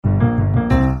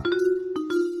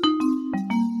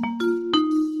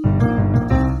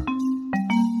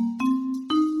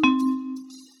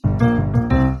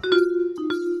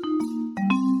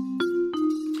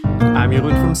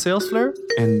Sales Flair,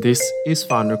 and this is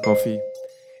Founder Coffee.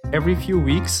 Every few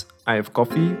weeks, I have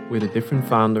coffee with a different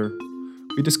founder.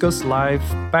 We discuss life,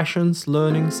 passions,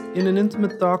 learnings in an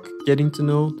intimate talk, getting to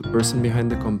know the person behind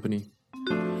the company.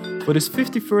 For this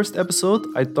 51st episode,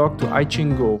 I talked to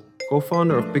Ai-Ching Goh,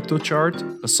 co-founder of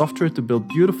PictoChart, a software to build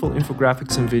beautiful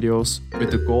infographics and videos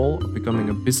with the goal of becoming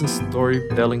a business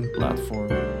storytelling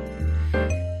platform.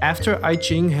 After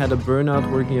Ai-Ching had a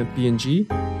burnout working at P&G,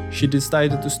 she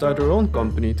decided to start her own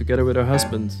company together with her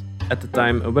husband, at the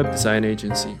time a web design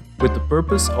agency, with the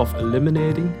purpose of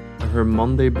eliminating her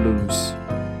Monday blues.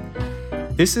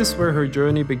 This is where her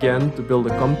journey began to build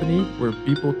a company where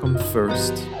people come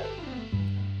first.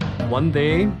 One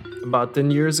day, about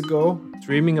 10 years ago,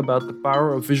 dreaming about the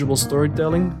power of visual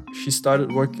storytelling, she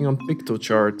started working on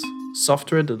PictoChart,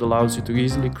 software that allows you to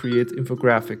easily create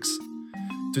infographics.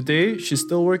 Today, she's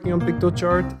still working on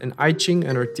PictoChart, and Ai-Ching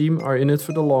and her team are in it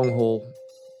for the long haul,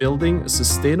 building a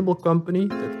sustainable company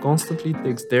that constantly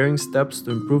takes daring steps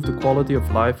to improve the quality of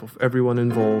life of everyone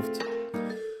involved.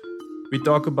 We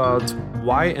talk about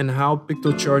why and how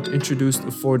PictoChart introduced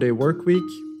a 4-day work week,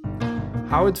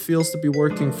 how it feels to be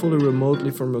working fully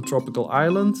remotely from a tropical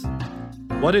island,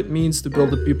 what it means to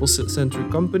build a people-centric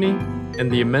company,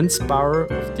 and the immense power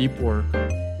of deep work.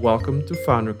 Welcome to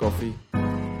Founder Coffee.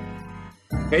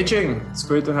 Hey Ching, it's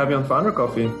great to have you on Founder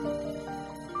Coffee.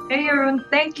 Hey Arun,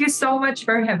 thank you so much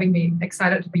for having me.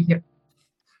 Excited to be here.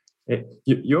 Hey,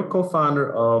 you're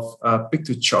co-founder of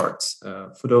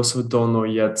PictoChart. For those who don't know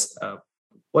yet,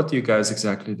 what do you guys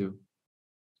exactly do?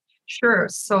 Sure.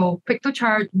 So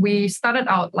PictoChart, we started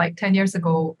out like 10 years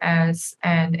ago as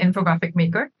an infographic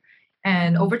maker.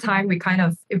 And over time, we kind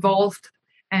of evolved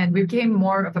and we became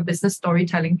more of a business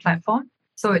storytelling platform.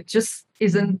 So it just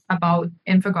isn't about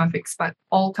infographics, but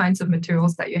all kinds of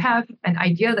materials that you have, an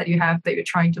idea that you have that you're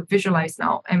trying to visualize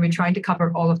now. And we're trying to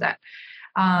cover all of that.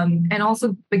 And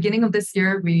also, beginning of this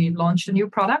year, we launched a new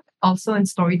product, also in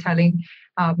storytelling,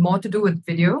 more to do with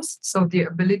videos. So the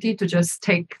ability to just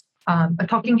take a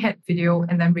talking head video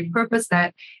and then repurpose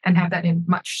that and have that in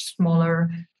much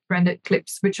smaller branded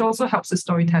clips, which also helps with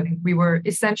storytelling. We were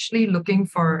essentially looking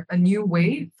for a new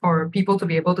way for people to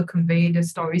be able to convey their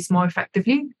stories more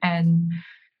effectively. And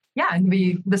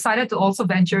we decided to also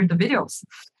venture into videos.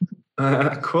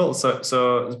 Cool. So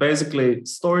it's basically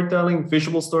storytelling,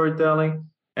 visual storytelling,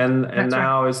 and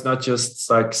now it's not just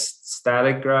like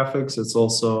static graphics; it's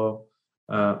also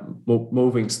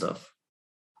moving stuff.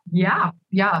 Yeah.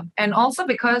 And also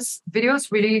because videos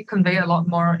really convey a lot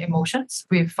more emotions.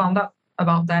 We've found out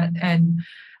about that. And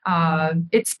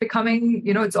it's becoming,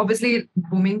 it's obviously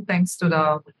booming thanks to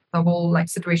the whole like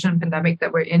situation and pandemic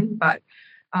that we're in. But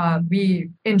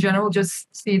we, in general, just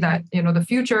see that, the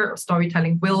future of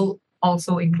storytelling will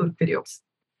also include videos.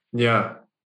 Yeah.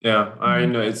 I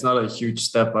know it's not a huge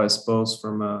step, I suppose,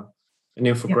 from an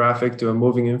infographic to a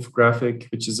moving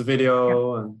infographic, which is a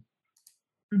video. Yeah. And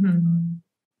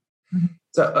Mm-hmm.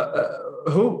 So,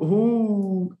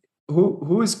 who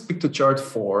is PictoChart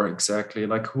for exactly?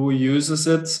 Like, who uses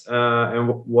it, and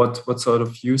what sort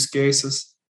of use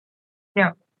cases?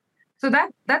 Yeah, so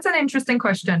that's an interesting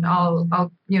question.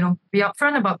 I'll be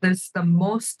upfront about this. The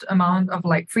most amount of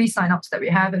like free signups that we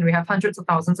have, and we have hundreds of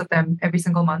thousands of them every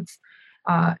single month.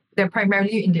 They're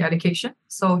primarily in the education.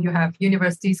 So you have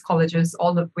universities, colleges,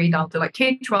 all the way down to like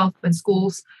K-12 and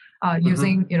schools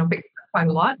using PictoChart quite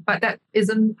a lot, but that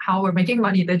isn't how we're making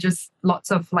money. They're just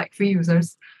lots of like free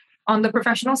users. On the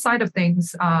professional side of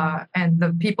things, and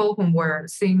the people whom we're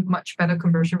seeing much better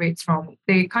conversion rates from,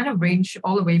 they kind of range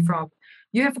all the way from,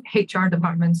 you have HR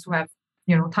departments who have,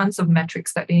 tons of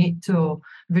metrics that they need to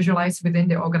visualize within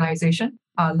their organization,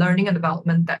 learning and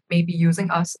development that may be using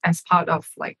us as part of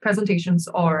like presentations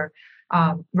or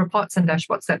reports and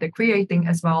dashboards that they're creating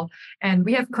as well. And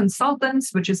we have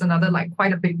consultants, which is another like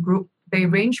quite a big group. They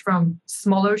range from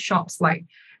smaller shops like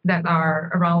that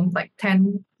are around like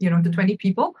 10, to 20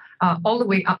 people, all the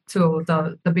way up to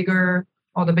the bigger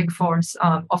or the big fours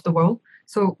of the world.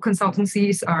 So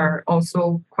consultancies are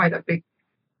also quite a big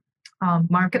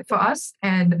market for us.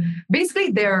 And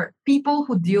basically, they're people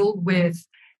who deal with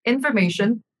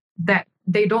information that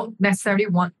they don't necessarily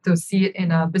want to see it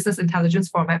in a business intelligence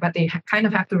format, but they kind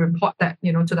of have to report that,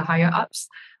 to the higher ups.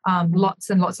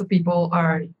 Lots and lots of people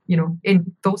are,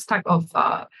 in those type of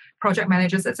project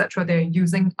managers, etc. They're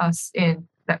using us in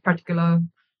that particular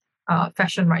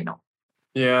fashion right now.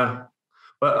 Yeah,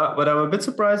 but what I'm a bit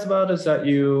surprised about is that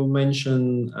you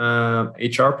mentioned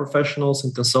HR professionals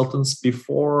and consultants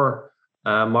before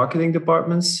marketing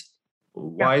departments.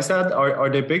 Why is that? Are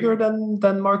they bigger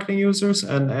than marketing users?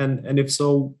 And if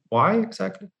so, why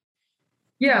exactly?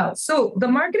 Yeah, so the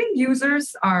marketing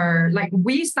users are like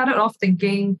we started off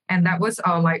thinking, and that was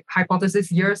our like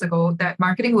hypothesis years ago that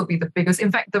marketing will be the biggest.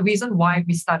 In fact, the reason why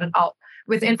we started out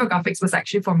with infographics was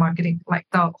actually for marketing. Like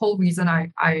the whole reason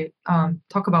I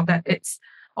talk about that, it's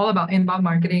all about inbound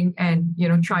marketing and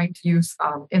trying to use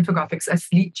infographics as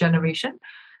lead generation.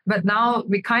 But now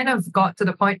we kind of got to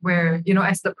the point where,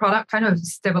 as the product kind of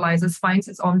stabilizes, finds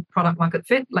its own product market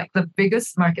fit, like the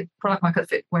biggest product market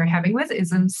fit we're having with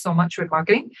isn't so much with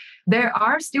marketing. There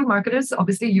are still marketers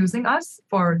obviously using us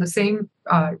for the same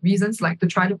reasons, like to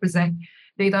try to present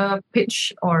data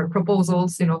pitch or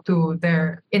proposals, to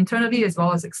their internally as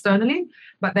well as externally.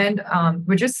 But then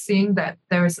we're just seeing that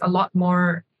there's a lot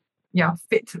more,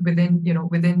 fit within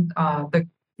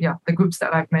the groups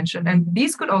that I've mentioned. And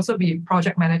these could also be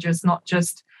project managers, not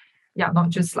just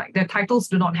like their titles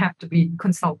do not have to be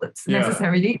consultants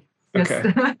necessarily. Just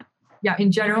Okay.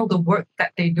 in general, the work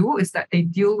that they do is that they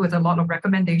deal with a lot of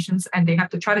recommendations and they have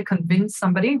to try to convince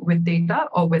somebody with data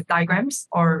or with diagrams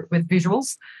or with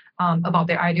visuals about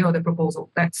their idea or the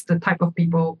proposal. That's the type of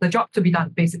people, the job to be done,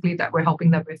 basically, that we're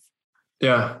helping them with.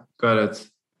 Yeah, got it.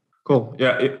 Cool.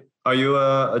 Yeah. Are you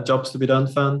a Jobs to be Done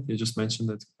fan? You just mentioned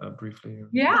it briefly.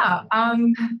 Yeah,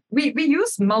 we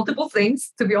use multiple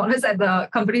things to be honest at the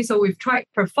company. So we've tried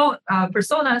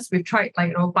personas, we've tried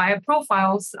like buyer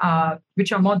profiles,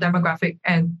 which are more demographic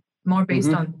and more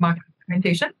based on market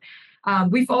segmentation.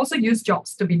 We've also used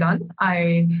Jobs to be Done.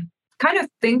 I kind of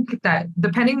think that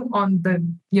depending on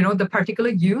the particular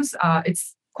use,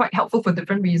 it's quite helpful for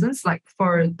different reasons. Like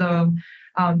for the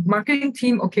marketing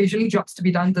team, occasionally Jobs to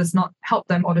be Done does not help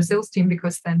them, or the sales team,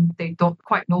 because then they don't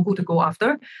quite know who to go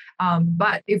after.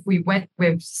 But if we went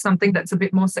with something that's a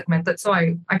bit more segmented, so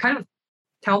I kind of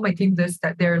tell my team this,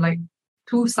 that they're like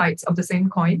two sides of the same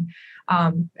coin.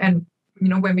 And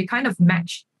when we kind of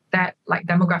match that like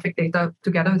demographic data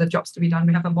together with the Jobs to be Done,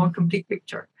 we have a more complete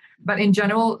picture. But in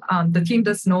general, the team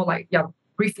does know, like,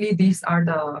 briefly, these are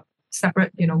the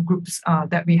separate groups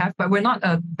that we have, but we're not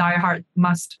a diehard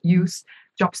must use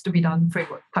Jobs to be Done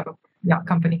framework type of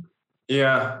company.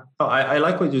 Yeah, I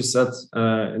like what you said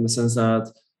in the sense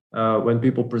that when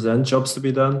people present Jobs to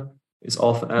be Done, it's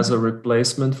often as a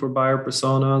replacement for buyer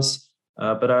personas.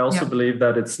 But I also believe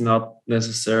that it's not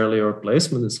necessarily a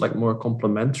replacement. It's like more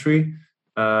complementary.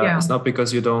 It's not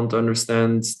because you don't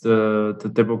understand the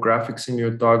demographics in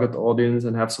your target audience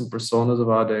and have some personas of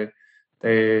how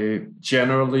they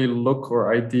generally look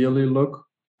or ideally look,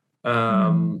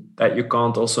 that you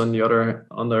can't also on the other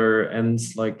end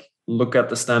like look at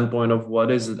the standpoint of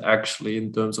what is it actually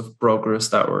in terms of progress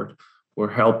that we're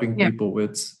helping people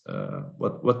with,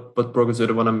 what progress do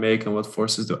they want to make and what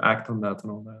forces to act on that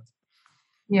and all that.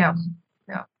 Yeah,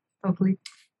 totally.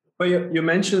 But you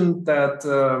mentioned that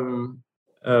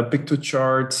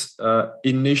Pictochart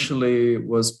initially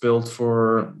was built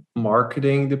for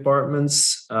marketing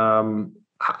departments.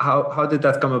 How did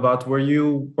that come about? Were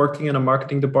you working in a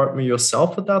marketing department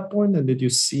yourself at that point, and did you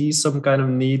see some kind of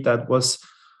need that was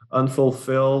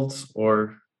unfulfilled,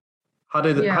 or how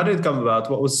did it come about?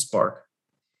 What was the spark?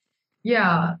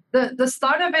 Yeah, the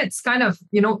start of it's kind of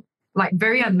like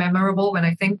very unmemorable when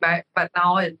I think back, but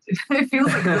now it feels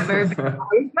like it's a very big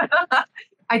time.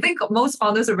 I think most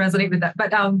founders will resonate with that.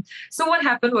 But so what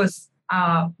happened was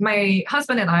my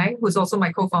husband and I, who's also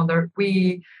my co-founder,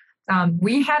 we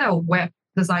had a web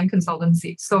design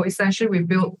consultancy. So essentially we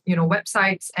built,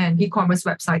 websites and e-commerce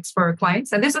websites for our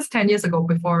clients. And this was 10 years ago,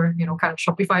 before, kind of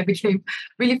Shopify became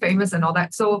really famous and all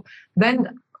that. So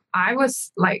then I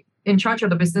was like in charge of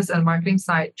the business and marketing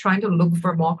side, trying to look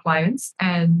for more clients.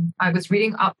 And I was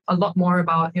reading up a lot more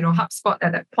about, HubSpot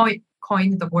at that point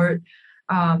coined the word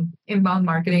inbound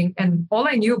marketing. And all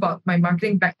I knew about my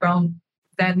marketing background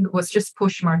then was just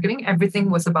push marketing. Everything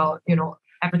was about,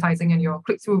 advertising and your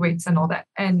click-through rates and all that.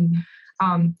 And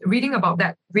reading about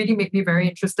that really made me very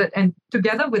interested. And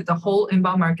together with the whole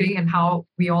inbound marketing and how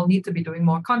we all need to be doing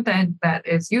more content that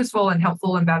is useful and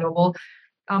helpful and valuable,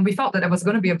 we felt that there was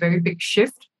going to be a very big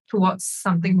shift towards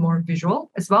something more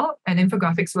visual as well. And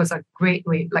infographics was a great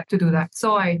way to do that.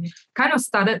 So I kind of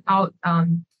started out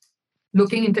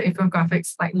looking into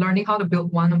infographics, like learning how to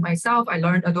build one myself. I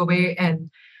learned Adobe and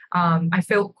I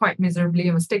failed quite miserably.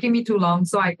 It was taking me too long.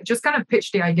 So I just kind of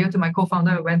pitched the idea to my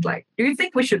co-founder. I went like, do you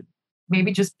think we should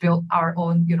maybe just build our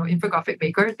own, infographic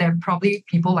maker? There are probably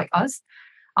people like us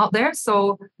out there.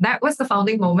 So that was the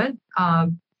founding moment.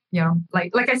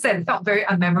 Like I said, it felt very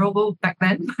unmemorable back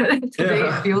then. Today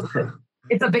it feels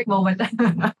it's a big moment.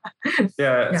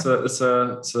 It's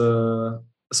a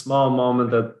small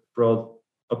moment that brought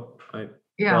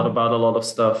about a lot of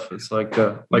stuff. It's like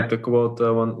the quote,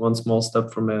 one small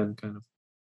step for man, kind of.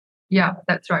 Yeah,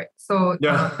 that's right. So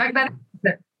Yeah. back then,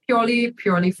 that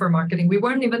purely for marketing. We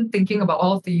weren't even thinking about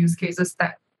all of the use cases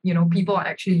that people are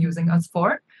actually using us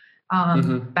for.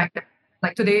 Mm-hmm. Back then,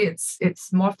 like today, it's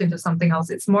morphed into something else.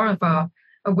 It's more of a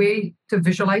way to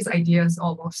visualize ideas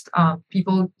almost.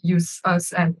 People use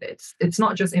us, and it's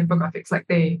not just infographics. Like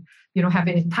they have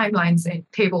it in timelines and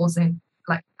tables and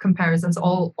like comparisons,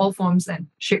 all forms and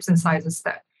shapes and sizes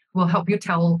that will help you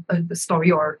tell a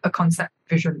story or a concept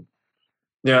visually.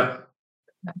 Yeah.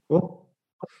 Cool.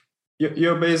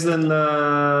 You're based in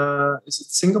is it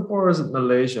Singapore or is it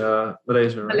Malaysia?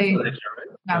 Malaysia, right? Malaysia, Malaysia, right?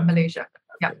 yeah, Yeah. Malaysia.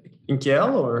 Yeah. In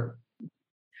KL or?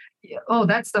 Yeah. Oh,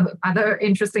 that's the other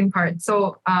interesting part.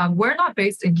 So we're not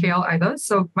based in KL either.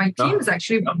 So my team is No.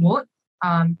 actually remote.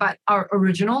 But our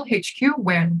original HQ,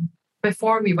 when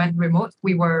before we went remote,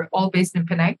 we were all based in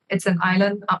Penang. It's an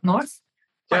island up north,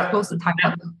 quite Yeah. close to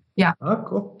Thailand. Yeah. Oh,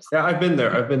 cool. Yeah, I've been there.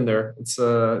 I've been there. It's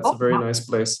a Oh, very wow. nice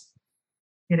place.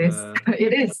 It is. Uh,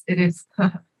 It is. It is.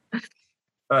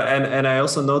 and I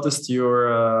also noticed your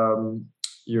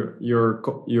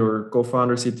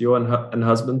co-founder, CTO, and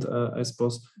husband, I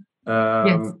suppose,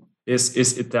 Yes.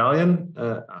 is Italian.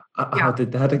 How Yeah.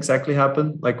 did that exactly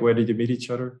happen? Like, where did you meet each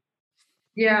other?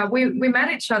 Yeah, we met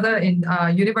each other in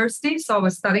university. So I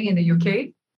was studying in the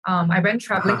UK. I went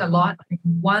traveling a lot.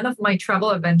 One of my travel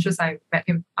adventures, I met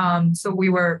him. So we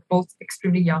were both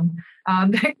extremely young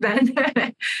back then,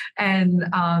 and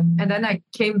then I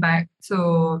came back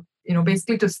to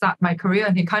basically to start my career,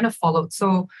 and he kind of followed.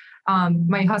 So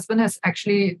my husband has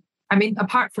actually, I mean,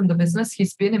 apart from the business,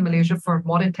 he's been in Malaysia for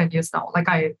more than 10 years now.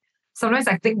 Like sometimes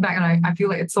I think back and I feel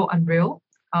like it's so unreal.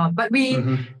 But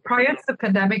Mm-hmm. prior to the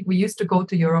pandemic, we used to go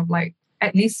to Europe like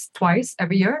at least twice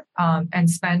every year and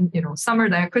spend, summer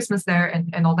there, Christmas there,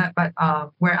 and all that. But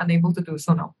we're unable to do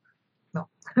so now. No.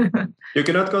 You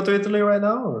cannot go to Italy right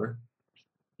now, or?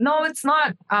 No, it's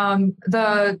not.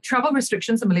 The travel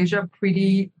restrictions in Malaysia are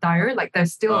pretty dire. Like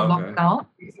there's still a Oh, okay. lockdown,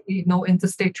 no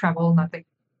interstate travel, nothing.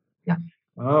 Yeah.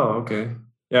 Oh, okay.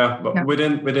 Yeah, but Yeah.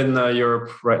 within Europe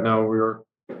right now, we're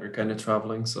kind of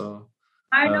traveling. So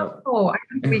I uh, know.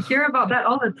 We hear about that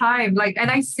all the time. Like, and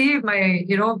I see my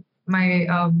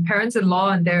parents-in-law,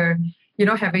 and they're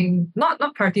having not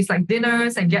parties, like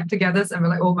dinners and get-togethers, and we're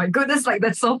like, oh my goodness, like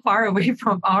that's so far away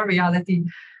from our reality.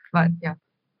 But yeah.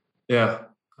 yeah.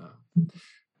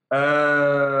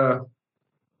 Uh,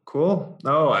 cool.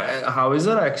 No, how is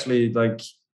it actually like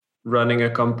running a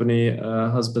company,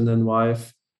 husband and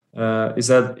wife? Is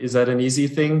that an easy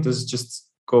thing? Does it just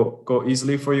go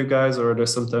easily for you guys, or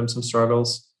there's sometimes some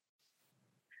struggles?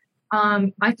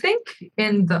 I think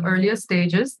in the earlier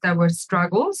stages there were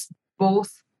struggles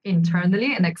both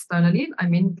internally and externally. I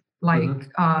mean, like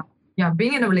Mm-hmm.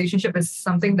 being in a relationship is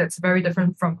something that's very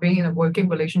different from being in a working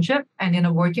relationship. And in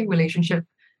a working relationship,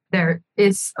 there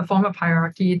is a form of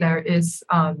hierarchy. There is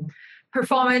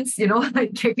performance,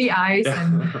 like KPIs and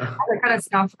Yeah. all that kind of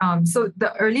stuff. So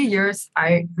the early years,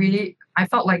 I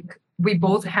felt like we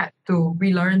both had to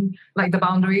relearn like the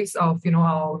boundaries of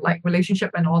our like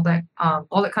relationship and all that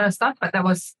kind of stuff. But that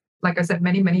was, like I said,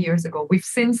 many years ago. We've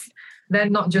since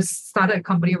then not just started a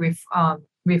company.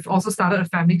 We've also started a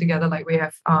family together. Like we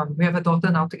have a daughter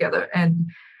now together, and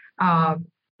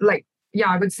like yeah,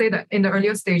 I would say that in the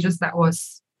earlier stages that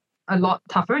was a lot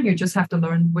tougher. You just have to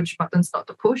learn which buttons not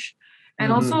to push,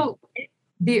 and Mm-hmm. also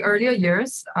the earlier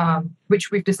years,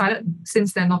 which we've decided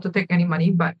since then not to take any money.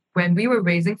 But when we were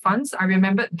raising funds, I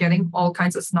remember getting all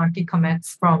kinds of snarky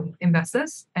comments from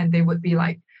investors, and they would be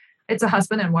like, "It's a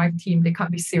husband and wife team. They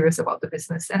can't be serious about the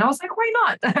business." And I was like, "Why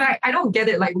not? I don't get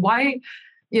it. Like, why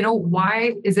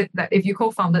is it that if you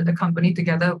co-founded the company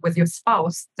together with your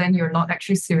spouse, then you're not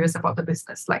actually serious about the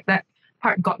business?" Like that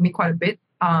part got me quite a bit.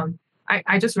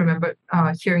 I just remember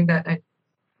hearing that, and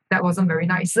that wasn't very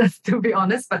nice to be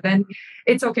honest. But then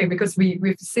it's okay because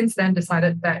we've since then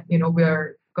decided that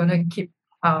we're gonna keep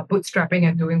bootstrapping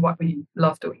and doing what we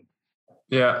love doing.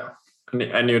 Yeah, and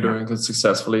you're Yeah, doing it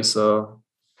successfully. So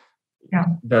yeah,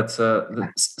 that's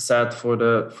sad for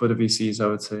the VCs, I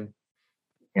would say.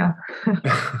 yeah.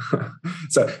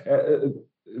 So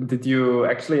did you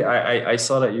actually? I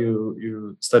saw that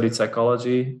you studied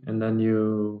psychology, and then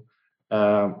you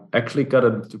actually got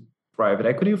into private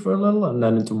equity for a little, and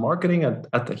then into marketing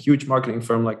at a huge marketing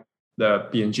firm like the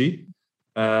P&G.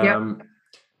 Yeah. Um,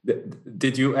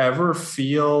 did you ever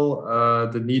feel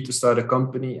the need to start a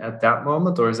company at that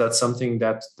moment, or is that something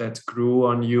that grew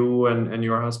on you and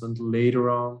your husband later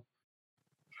on?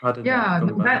 How did that Yeah, come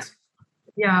no, about?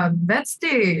 Yeah, that's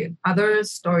the other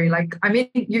story. Like, I mean,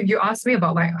 you asked me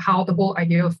about like how the whole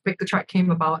idea of Pick the Chart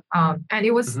came about. And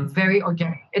it was Hmm. very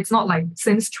organic. It's not like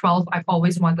since 12, I've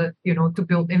always wanted, to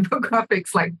build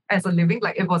infographics like as a living.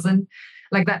 Like it wasn't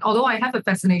like that. Although I have a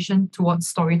fascination towards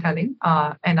storytelling,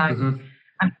 and Hmm.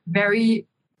 I'm very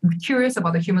curious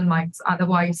about the human minds.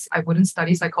 Otherwise, I wouldn't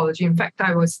study psychology. In fact,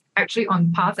 I was actually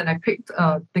on path and I picked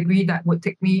a degree that would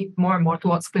take me more and more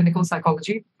towards clinical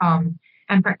psychology,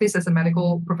 and practice as a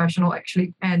medical professional,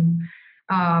 actually. And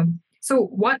so,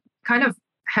 what kind of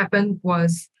happened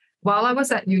was while I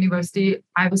was at university,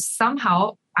 I was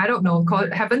somehow, I don't know, call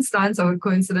it happenstance or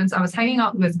coincidence. I was hanging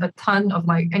out with a ton of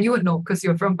like, and you would know because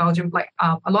you're from Belgium, like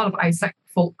a lot of ISAC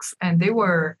folks, and they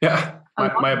were Yeah, a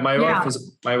lot. my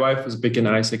Yeah, wife is big in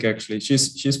Isaac actually.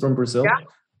 She's from yeah. Brazil,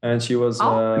 and she was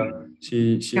Oh,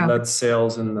 she yeah, led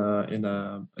sales in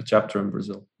a chapter in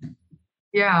Brazil.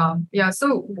 yeah, yeah. So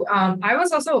I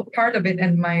was also a part of it,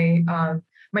 and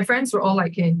my friends were all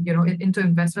like into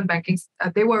investment banking.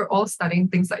 They were all studying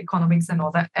things like economics and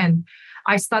all that, and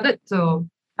I started to.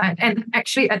 And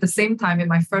actually, at the same time, in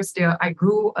my first year, I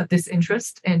grew a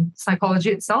disinterest in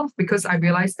psychology itself because I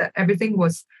realized that everything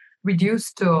was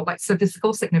reduced to like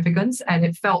statistical significance, and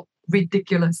it felt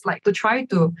ridiculous. Like to try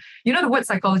to, the word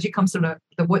psychology comes from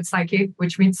the word psyche,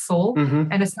 which means soul, Hmm.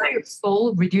 and it's like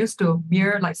soul reduced to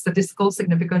mere like statistical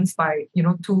significance by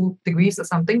 2 degrees or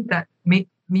something that made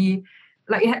me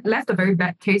like it had left a very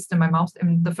bad taste in my mouth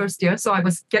in the first year. So I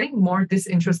was getting more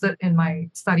disinterested in my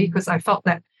study because I felt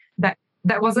that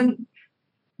that wasn't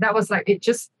that was like it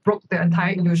just broke the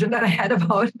entire illusion that I had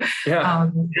about Yeah.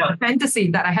 fantasy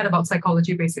that I had about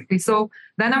psychology, basically. So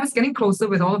then I was getting closer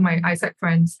with all of my ISAC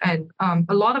friends, and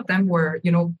a lot of them were,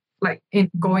 like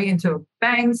going into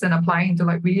banks and applying into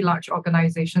like really large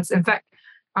organizations. In fact,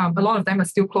 a lot of them are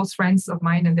still close friends of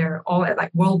mine, and they're all at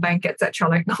like World Bank, etc.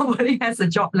 Like nobody has a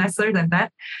job lesser than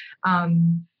that.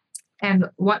 Um, and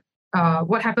what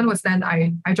happened was then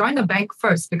I joined the bank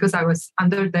first because I was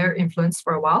under their influence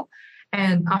for a while.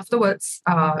 And afterwards,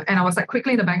 and I was like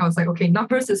quickly in the bank, I was like, okay,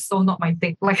 numbers is so not my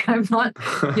thing. Like I'm not,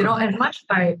 as much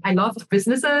I loved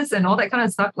businesses and all that kind of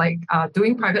stuff, like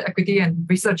doing private equity and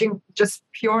researching just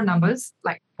pure numbers,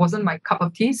 like wasn't my cup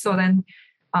of tea. So then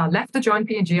left to join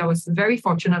P&G. I was very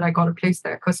fortunate I got a place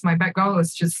there because my background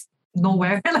was just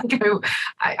nowhere. Like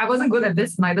I wasn't good at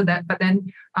this, neither that. But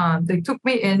then they took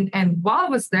me in, and while I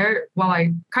was there, while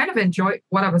I kind of enjoyed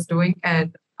what I was doing,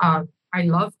 and I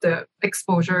loved the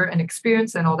exposure and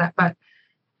experience and all that, but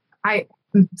I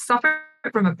suffered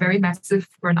from a very massive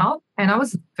burnout, and I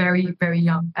was very, very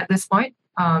young at this point.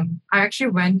 I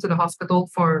actually went to the hospital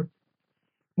for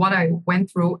what I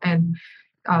went through and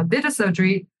did a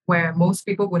surgery where most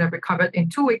people would have recovered in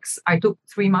 2 weeks. I took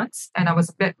 3 months, and I was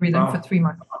bedridden for Wow. 3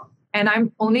 months. And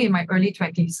I'm only in my early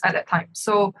 20s at that time.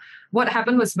 So what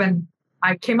happened was when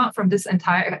I came out from this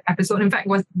entire episode, in fact,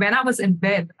 was when I was in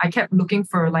bed, I kept looking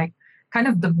for like kind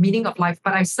of the meaning of life,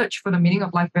 but I searched for the meaning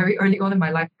of life very early on in my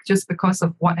life just because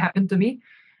of what happened to me.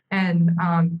 And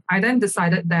I then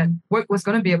decided that work was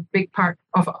going to be a big part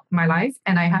of my life,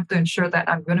 and I have to ensure that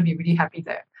I'm going to be really happy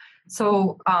there.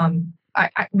 So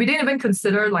we didn't even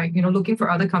consider like looking for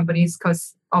other companies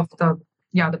because of the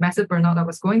massive burnout I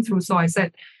was going through. So I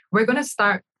said we're going to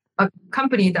start a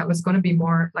company that was going to be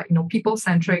more like people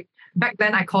centric. Back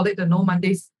then I called it the No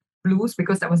Mondays Blues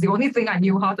because that was the only thing I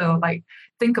knew how to like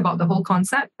think about the whole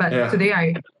concept. But Yeah. today I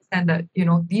understand that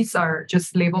these are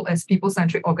just labeled as people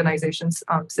centric organizations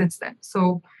since then.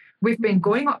 So we've been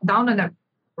going down on that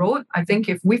road. I think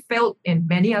if we failed in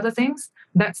many other things,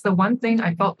 that's the one thing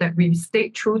I felt that we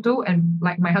stayed true to. And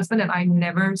like my husband and I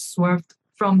never swerved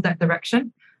from that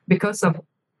direction because of,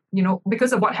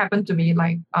 because of what happened to me,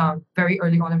 like very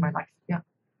early on in my life. Yeah.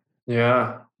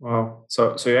 Yeah. Wow.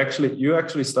 So you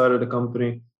actually started a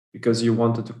company because you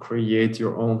wanted to create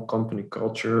your own company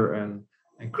culture and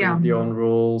Yeah. create the own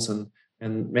rules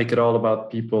and make it all about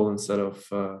people instead of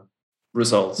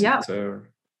results. Yeah.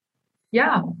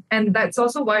 Yeah. And that's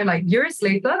also why, like, years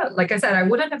later, like I said, I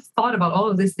wouldn't have thought about all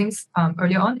of these things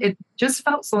earlier on. It just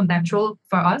felt so natural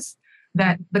for us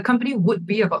that the company would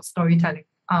be about storytelling.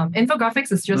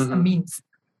 Infographics is just a Hmm. means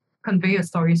convey your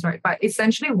stories, right? But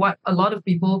essentially, what a lot of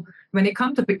people, when they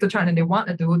come to Pictochart and they want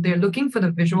to do, they're looking for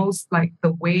the visuals, like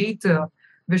the way to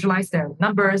visualize their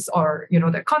numbers or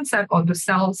their concept, or to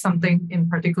sell something in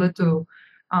particular to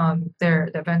their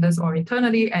vendors or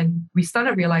internally. And we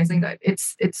started realizing that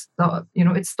it's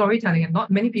storytelling, and not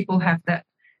many people have that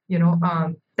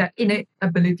that innate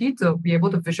ability to be able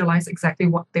to visualize exactly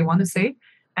what they want to say.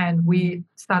 And we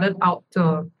started out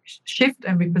to shift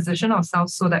and reposition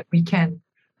ourselves so that we can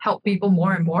help people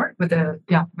more and more with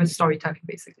with storytelling,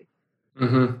 basically.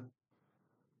 Mm-hmm.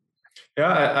 Yeah,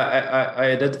 I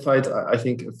identified, I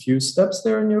think, a few steps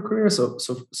there in your career. So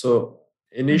Mhm.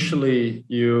 initially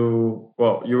you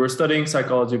were studying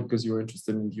psychology because you were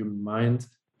interested in the human mind.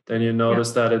 Then you Yeah.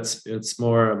 noticed that it's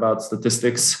more about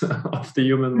statistics of the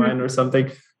human mind Mhm. or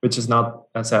something, which is not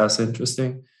as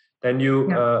interesting. Then you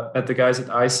Yeah. met the guys at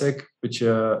ISEC, which,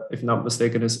 if not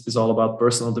mistaken, is all about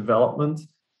personal development,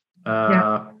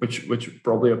 Yeah. which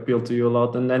probably appealed to you a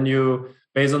lot. And then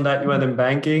based on that, you went in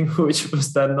banking, which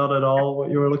was then not at all what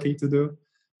you were looking to do.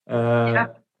 Yeah. Uh,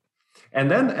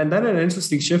 and then an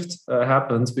interesting shift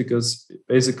happens, because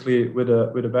basically with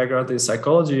a background in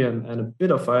psychology and a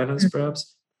bit of finance, Mhm. perhaps,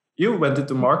 you went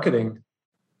into marketing.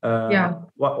 Yeah.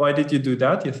 Why did you do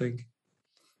that, you think?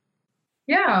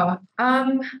 Yeah.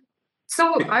 So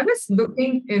I was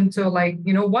looking into like,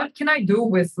 what can I do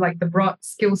with like the broad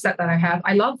skill set that I have?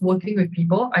 I love working with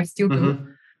people. I still do.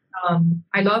 Mm-hmm.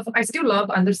 I still love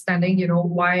understanding,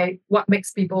 what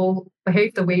makes people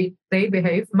behave the way they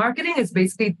behave. Marketing is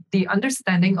basically the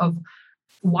understanding of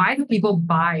why do people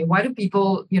buy? Why do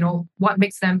people, what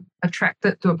makes them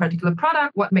attracted to a particular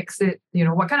product? What makes it,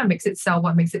 what kind of makes it sell?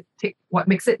 What makes it tick? What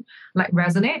makes it like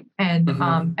resonate? And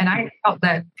Mm-hmm. I felt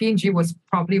that P&G was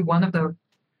probably one of the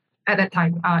at that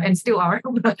time and still are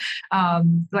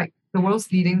like the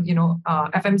world's leading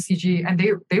FMCG, and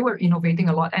they were innovating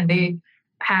a lot, and they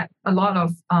had a lot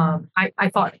of I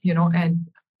thought and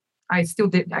I still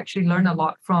did actually learn a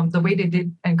lot from the way they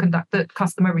did and conducted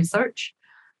customer research,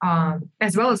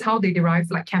 as well as how they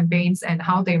derived like campaigns and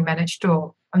how they managed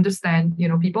to understand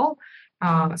people.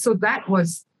 So that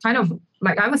was kind of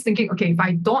like I was thinking, okay, if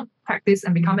I don't practice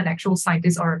and become an actual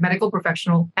scientist or a medical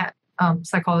professional at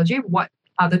psychology, what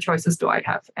other choices do I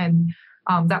have? And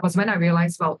that was when I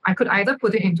realized, well, I could either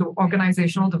put it into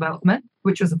organizational development,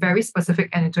 which was very specific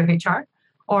and into HR,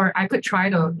 or I could try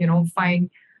to, find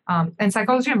and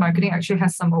psychology and marketing actually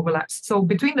has some overlaps. So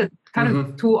between the kind of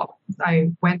Mm-hmm. two options,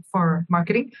 I went for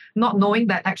marketing, not knowing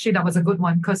that actually that was a good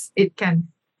one because it can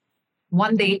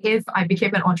one day, if I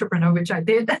became an entrepreneur, which I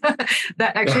did,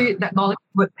 that Yeah. actually that knowledge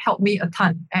would help me a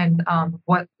ton. And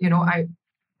what the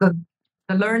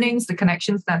the learnings, the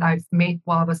connections that I've made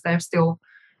while I was there still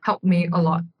helped me a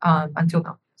lot until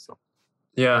now. So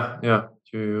Yeah.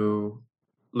 You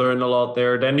learn a lot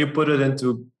there. Then you put it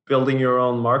into building your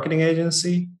own marketing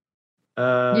agency.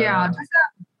 yeah, Uh, just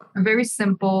a very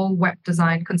simple web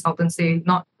design consultancy,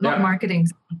 not yeah, marketing,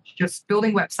 just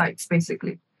building websites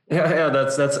basically. yeah.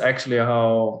 That's actually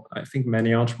how I think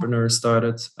many entrepreneurs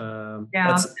started.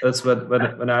 Yeah, That's what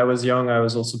when I was young, I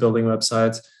was also building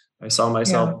websites. I saw yeah,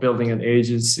 myself building an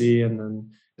agency, and then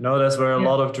that's where a yeah,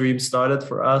 lot of dreams started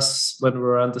for us when we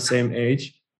were around the same age,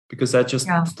 because that just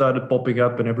yeah. started popping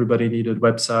up, and everybody needed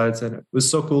websites, and it was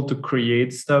so cool to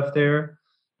create stuff there.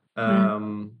 Mhm.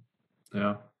 Um,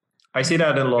 yeah, I see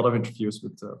that in a lot of interviews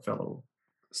with fellow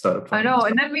startup I know. founders.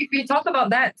 And then we talk about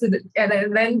that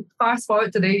and then fast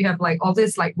forward today, you have like all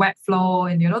this like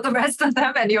Webflow and the rest of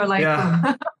them, and you're like,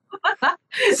 Yeah,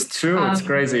 it's true. It's um,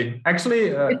 crazy. Actually,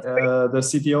 it's great. the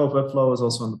CTO of Webflow is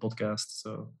also on the podcast.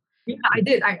 So Yeah, I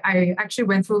did. I actually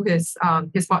went through his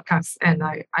podcast and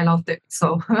I loved it.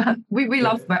 So we yeah,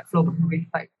 love Webflow. We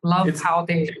like love it's how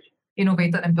they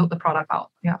innovated and built the product out.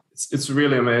 Yeah. it's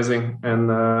really amazing. And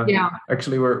Yeah.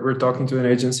 actually, we're talking to an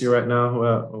agency right now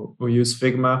who use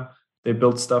Figma. They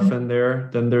build stuff in there.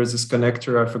 Then there's this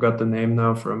connector. I forgot the name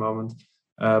now for a moment.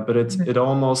 But it Mhm.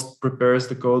 almost prepares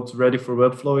the code ready for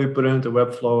Webflow. You put it into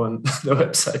Webflow, and the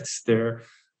website is there.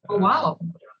 Oh Uh, wow.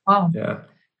 Wow. yeah,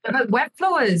 But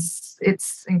Webflow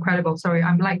it's incredible. Sorry,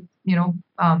 I'm like,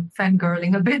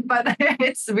 fangirling a bit, but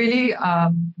it's really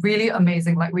really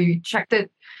amazing. Like we checked it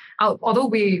out, although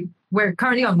we're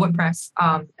currently on WordPress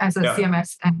as a yeah, CMS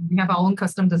and we have our own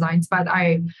custom designs. But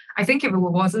I think if it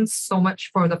wasn't so much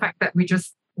for the fact that we just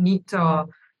need to,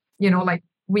 like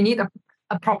we need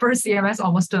a proper CMS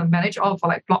almost to manage all of our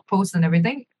like blog posts and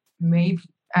everything, maybe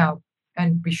uh,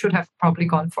 and we should have probably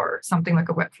gone for something like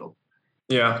a Webflow.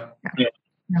 yeah. Yeah.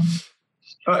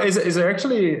 Yeah. Is there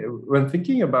actually, when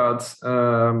thinking about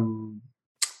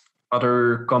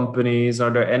other companies,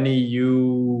 are there any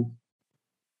you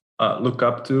look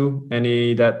up to,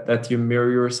 any that you mirror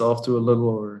yourself to a little,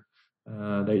 or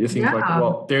that you think like, Yeah.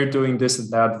 well, they're doing this and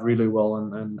that really well,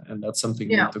 and that's something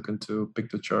we Yeah. took into pick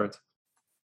the chart.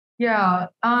 Yeah.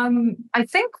 I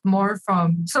think more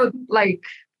from so like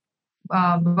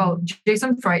well,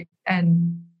 Jason Fried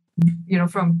and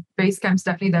from Basecamp's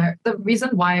definitely there. The reason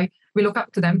why we look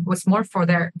up to them was more for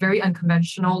their very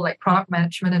unconventional like product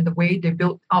management and the way they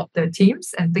built out their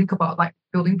teams and think about like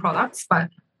building products. But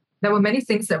there were many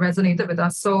things that resonated with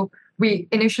us. So we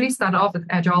initially started off with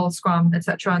Agile, Scrum,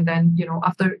 etc. And then,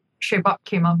 after Shape Up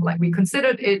came up, like we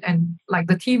considered it, and like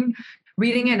the team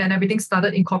reading it and everything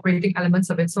started incorporating elements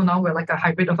of it. So now we're like a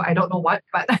hybrid of I don't know what,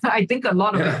 but I think a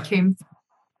lot of it came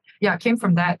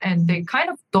from that. And they kind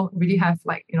of don't really have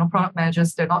like, product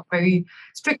managers. They're not very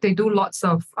strict. They do lots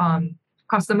of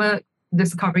customer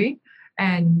discovery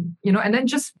and, and then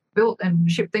just build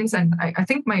and ship things. And I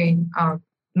think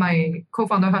my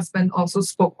co-founder husband also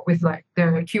spoke with like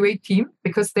their QA team,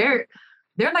 because they're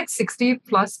like 60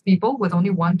 plus people with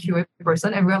only one QA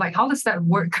person. And we're like, how does that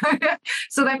work?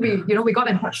 So then we got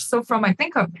in touch. So from, I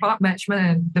think, a product management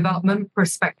and development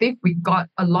perspective, we got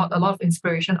a lot of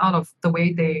inspiration out of the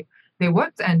way they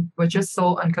worked and were just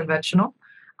so unconventional.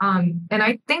 And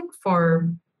I think for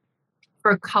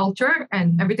culture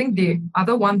and everything, the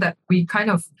other one that we kind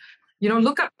of,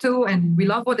 look up to and we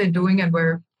love what they're doing, and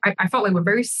I felt like we're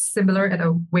very similar at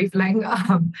a wavelength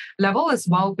level is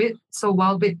Wildbit. So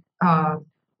Wildbit,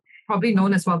 probably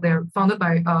known as well, they're founded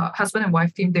by a husband and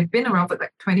wife team. They've been around for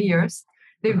like 20 years.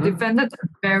 They've defended a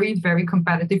very, very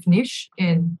competitive niche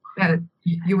in, I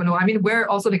mean, we're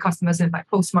also the customers in like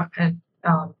Postmark and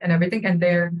everything. And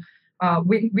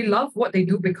we love what they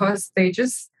do because they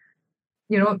just,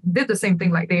 did the same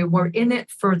thing. Like they were in it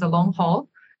for the long haul.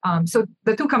 So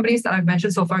the two companies that I've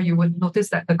mentioned so far, you would notice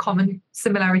that the common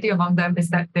similarity among them is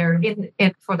that they're in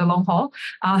it for the long haul.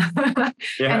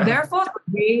 And therefore,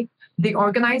 the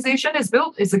organization is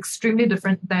built is extremely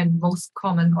different than most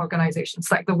common organizations.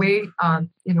 Like the way,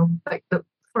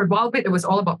 for Wildbit, it was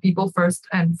all about people first.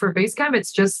 And for Basecamp,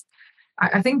 it's just,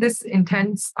 I think this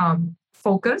intense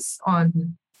focus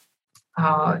on,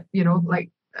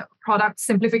 product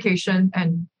simplification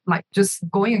and like just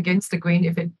going against the grain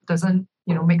if it doesn't,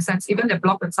 make sense. Even the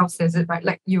blog itself says it, right?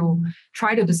 Like you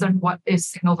try to discern what is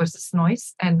signal versus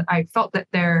noise. And I felt that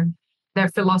their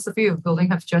philosophy of building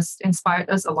has just inspired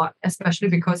us a lot, especially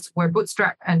because we're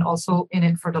bootstrapped and also in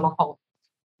it for the long haul.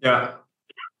 Yeah.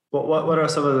 What are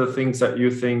some of the things that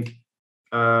you think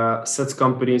sets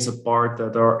companies apart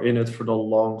that are in it for the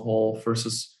long haul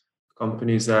versus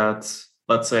companies that,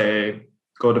 let's say,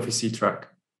 go the VC track?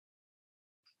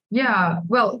 Yeah,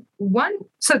 well,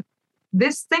 so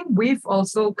this thing, we've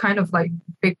also kind of like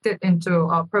baked it into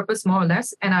our purpose more or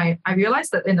less. And I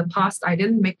realized that in the past, I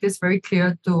didn't make this very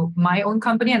clear to my own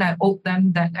company, and I owed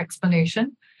them that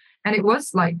explanation. And it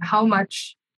was like, how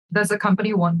much does a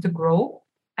company want to grow?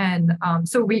 And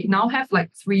so we now have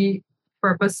like 3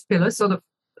 purpose pillars. So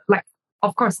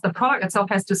of course, the product itself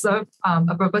has to serve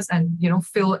a purpose and,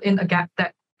 fill in a gap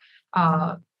that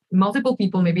multiple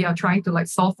people maybe are trying to like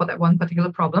solve for that one particular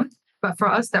problem. But for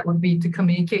us, that would be to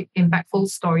communicate impactful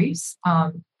stories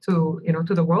to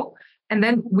the world. And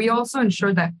then we also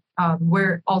ensure that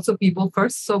we're also people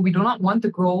first. So we do not want to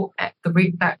grow at the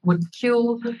rate that would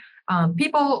kill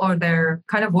people or their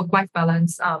kind of work-life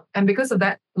balance. And because of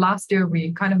that, last year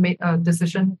we kind of made a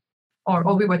decision, or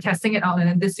we were testing it out. And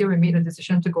then this year we made a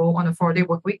decision to go on a 4-day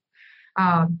work week.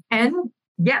 And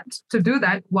yet to do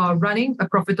that while running a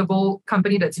profitable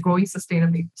company that's growing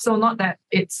sustainably. So not that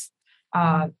it's,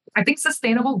 I think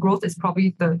sustainable growth is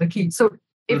probably the key. So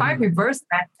if I reverse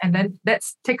that and then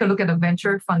let's take a look at a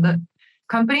venture funded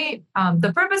company,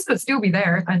 the purpose could still be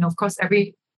there. And of course,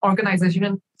 every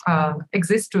organization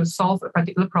exists to solve a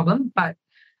particular problem. But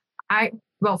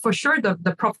for sure,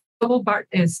 the profitable part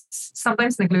is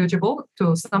sometimes negligible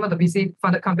to some of the VC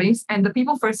funded companies. And the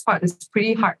people first part is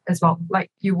pretty hard as well. Like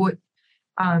you would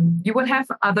have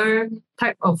other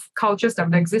type of cultures that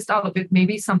would exist out of it,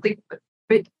 maybe something a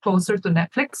bit closer to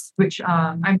Netflix, which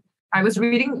I was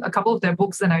reading a couple of their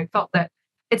books and I felt that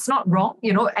it's not wrong,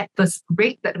 at the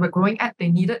rate that we're growing at, they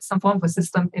needed some form of a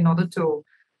system in order to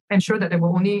ensure that they were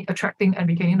only attracting and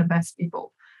retaining the best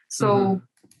people. So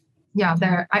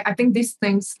I think these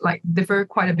things like differ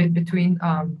quite a bit between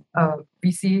a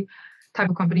VC type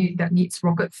of company that needs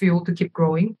rocket fuel to keep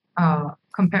growing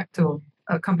compared to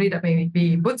a company that may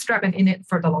be bootstrapped and in it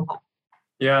for the long haul.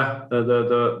 Yeah,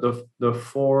 the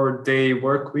 4-day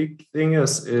work week thing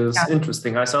is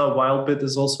interesting. I saw Wildbit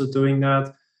is also doing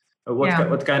that.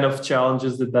 What kind of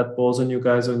challenges did that pose on you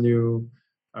guys when you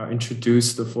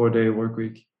introduced the 4-day work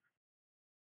week?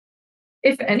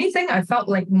 If anything, I felt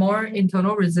like more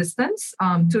internal resistance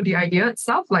to the idea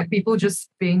itself, like people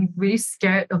just being really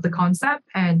scared of the concept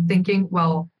and thinking,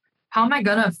 well, how am I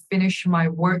gonna finish my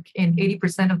work in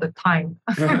 80% of the time?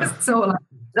 So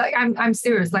like I'm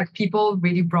serious. Like people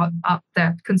really brought up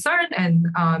that concern, and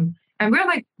we're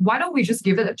like, why don't we just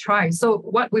give it a try? So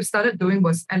what we started doing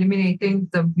was eliminating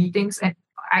the meetings, and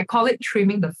I call it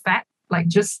trimming the fat. Like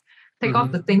just take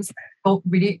off the things that don't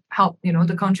really help,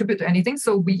 to contribute to anything.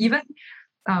 So we even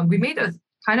we made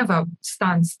kind of a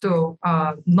stance to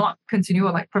not continue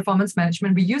like performance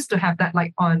management. We used to have that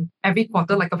like on every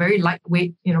quarter, like a very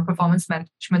lightweight, performance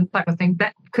management type of thing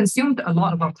that consumed a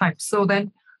lot of our time. So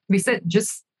then we said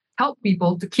just help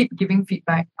people to keep giving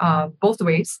feedback both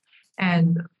ways,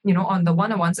 and on the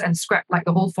one-on-ones, and scrap like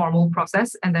the whole formal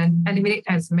process, and then eliminate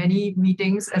as many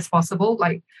meetings as possible.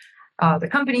 Like the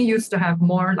company used to have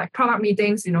more like product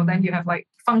meetings, then you have like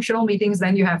functional meetings,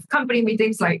 then you have company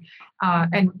meetings, like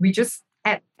and we just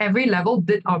at every level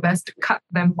did our best to cut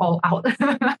them all out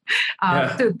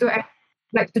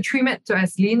to trim it to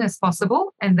as lean as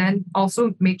possible, and then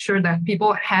also make sure that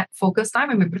people had focus time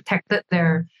and we protected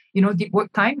their deep work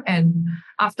time. And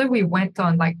after we went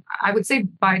on, like I would say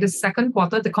by the second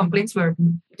quarter, the complaints were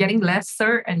getting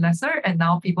lesser and lesser, and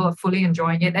now people are fully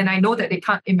enjoying it. And I know that they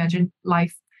can't imagine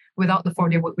life without the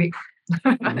 4-day work week,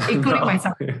 including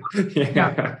myself.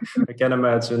 Yeah, I can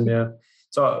imagine. Yeah.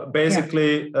 So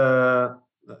basically,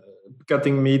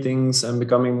 cutting meetings and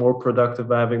becoming more productive,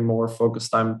 having more focus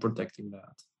time, protecting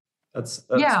that. That's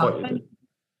what you did.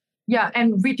 Yeah,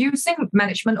 and reducing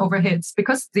management overheads,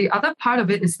 because the other part of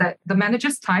it is that the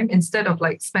manager's time, instead of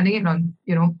like spending it on,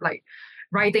 like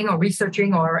writing or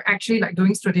researching or actually like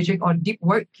doing strategic or deep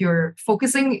work, you're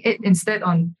focusing it instead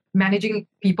on managing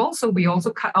people. So we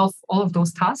also cut off all of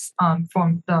those tasks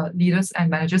from the leaders and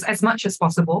managers as much as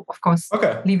possible, of course,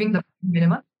 leaving the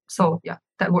minimum. So yeah,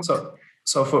 that works.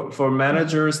 So for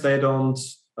managers, they don't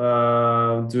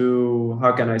do,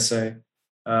 how can I say,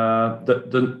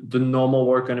 the normal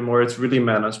work anymore. It's really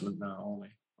management now only.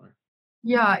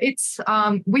 Yeah, it's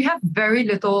we have very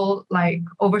little like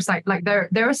oversight. Like there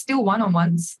are still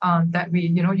one-on-ones that we,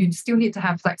 you still need to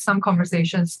have like some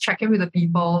conversations, check in with the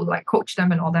people, like coach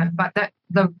them and all that. But that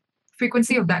the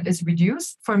frequency of that is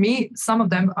reduced. For me, some of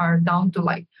them are down to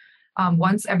like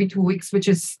once every 2 weeks, which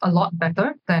is a lot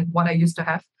better than what I used to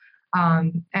have.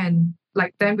 And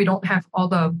like then we don't have all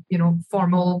the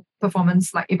formal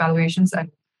performance like evaluations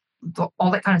and all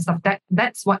that kind of stuff.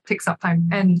 That's what takes up time.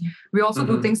 And we also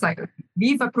do things like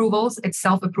leave approvals. It's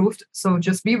self-approved, so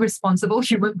just be responsible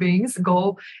human beings.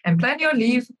 Go and plan your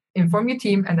leave, inform your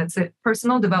team, and that's it.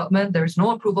 Personal development, there's no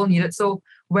approval needed. So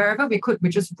wherever we could, we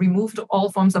just removed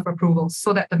all forms of approvals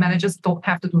so that the managers don't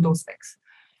have to do those things.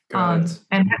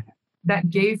 And that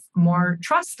gave more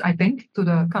trust, I think, to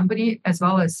the company, as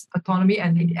well as autonomy,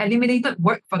 and it eliminated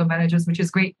work for the managers, which is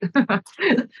great.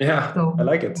 Yeah, so, I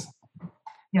like it.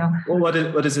 Yeah. Well, what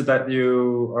is it that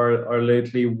you are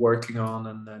lately working on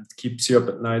and that keeps you up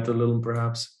at night a little,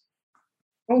 perhaps?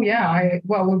 Oh yeah,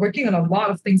 we're working on a lot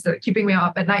of things that are keeping me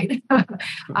up at night.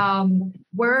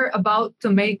 We're about to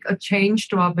make a change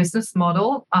to our business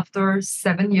model after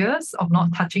 7 years of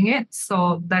not touching it.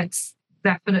 So that's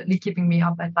definitely keeping me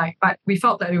up at night. But we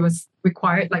felt that it was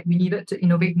required, like we needed to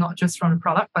innovate not just from the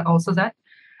product, but also that.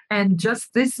 And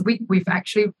just this week, we've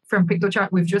actually, from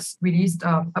Piktochart, we've just released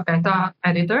a beta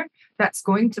editor that's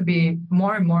going to be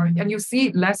more and more, and you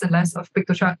see less and less of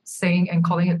Piktochart saying and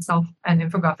calling itself an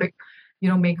infographic,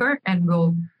 maker, and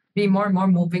will be more and more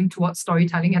moving towards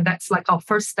storytelling. And that's like our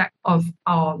first step of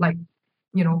our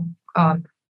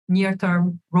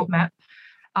near-term roadmap.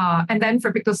 And then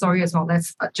for Piktostory as well,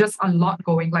 there's just a lot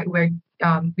going. Like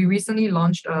we recently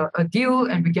launched a deal,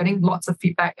 and we're getting lots of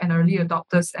feedback and early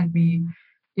adopters, and we.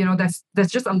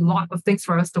 There's just a lot of things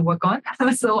for us to work on.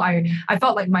 So I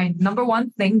felt like my number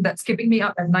one thing that's keeping me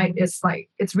up at night is like,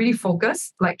 it's really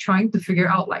focused, like trying to figure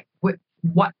out like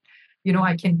what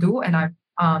I can do. And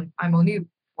I'm only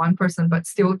one person, but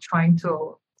still trying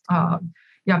to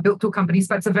build 2 companies.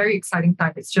 But it's a very exciting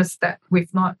time. It's just that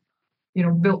we've not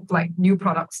built like new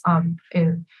products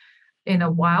in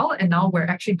a while, and now we're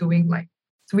actually doing like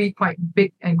 3 quite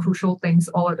big and crucial things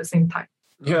all at the same time.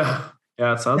 Yeah,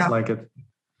 it sounds like it.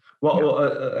 Well,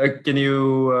 can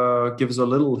you give us a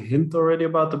little hint already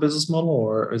about the business model,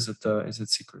 or is it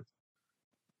secret?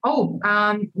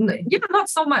 Not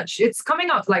so much. It's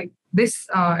coming out like this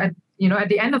at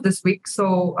the end of this week,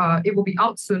 so it will be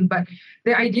out soon. But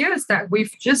the idea is that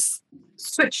we've just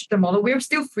switched the model. We're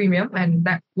still freemium, and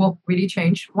that won't really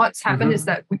change. What's happened is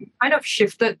that we kind of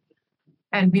shifted,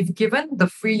 and we've given the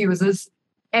free users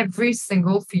every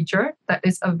single feature that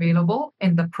is available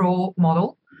in the Pro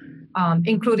model.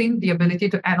 Including the ability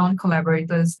to add on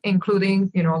collaborators, including,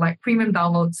 like premium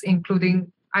downloads, including,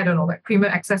 I don't know, like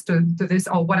premium access to this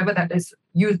or whatever that is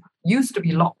used to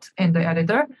be locked in the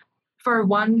editor, for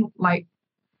one like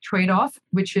trade-off,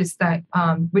 which is that,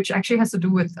 which actually has to do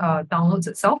with downloads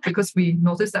itself, because we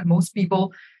noticed that most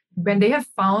people, when they have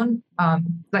found,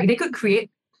 like they could create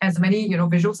as many,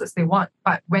 visuals as they want,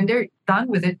 but when they're done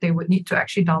with it, they would need to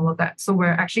actually download that. So we're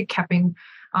actually capping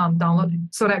download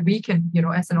so that we can,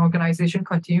 as an organization,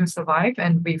 continue to survive.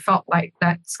 And we felt like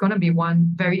that's going to be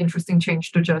one very interesting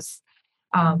change to just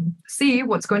see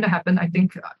what's going to happen. I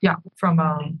think, from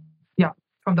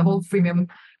the whole freemium,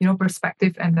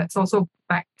 perspective, and that's also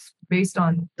backed based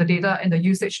on the data and the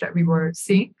usage that we were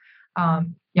seeing.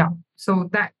 So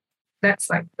that's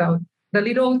like the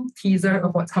little teaser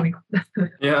of what's coming up.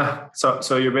 Yeah.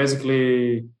 So you're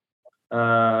basically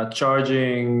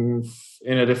charging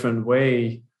in a different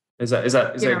way. Is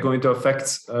that going to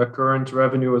affect current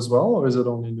revenue as well, or is it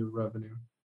only new revenue?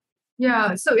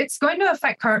 Yeah, so it's going to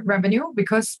affect current revenue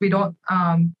because we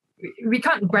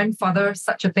can't grandfather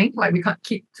such a thing. Like we can't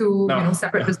keep two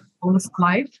separate business models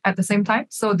live at the same time.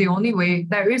 So the only way,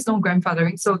 there is no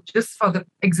grandfathering. So just for the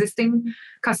existing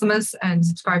customers and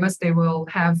subscribers, they will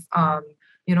have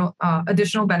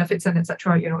additional benefits and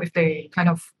etc. If they kind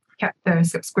of kept their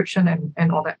subscription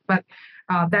and all that. But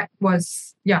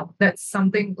that's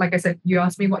something, like I said, you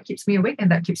asked me what keeps me awake,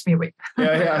 and that keeps me awake.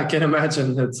 Yeah, I can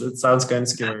imagine. It sounds kind of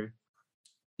scary.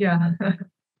 Yeah.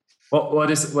 What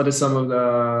is some of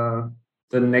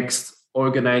the next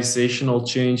organizational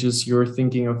changes you're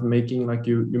thinking of making? Like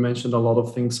you mentioned a lot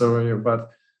of things earlier about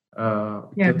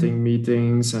cutting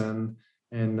meetings and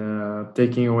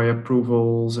taking away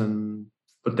approvals and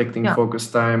protecting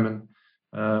focus time. And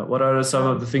what are some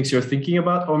of the things you're thinking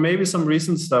about, or maybe some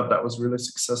recent stuff that was really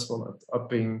successful at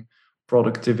upping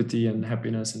productivity and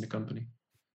happiness in the company?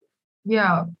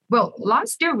 Yeah, well,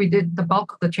 last year we did the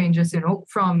bulk of the changes,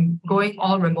 from going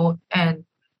all remote, and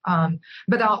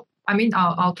but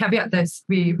I'll caveat this: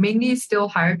 we mainly still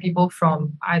hire people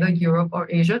from either Europe or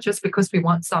Asia, just because we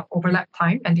want some overlap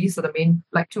time, and these are the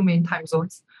two main time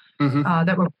zones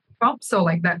that we're from. So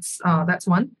that's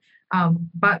one.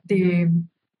 But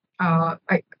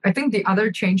I think the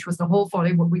other change was the whole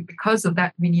 4-day work week. Because of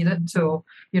that, we needed to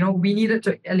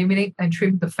eliminate and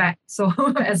trim the fat so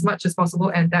as much as possible,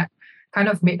 and that kind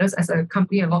of made us as a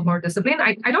company a lot more disciplined.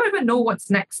 I don't even know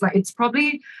what's next. Like it's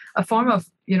probably a form of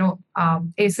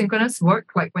asynchronous work.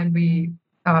 Like when the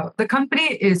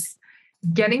company is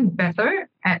getting better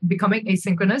at becoming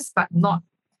asynchronous, but not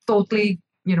totally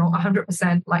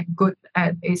 100% like good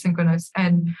at asynchronous.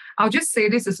 And I'll just say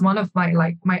this is one of my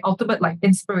ultimate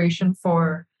inspiration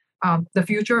for the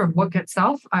future of work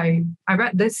itself. I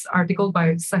read this article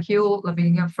by Sahil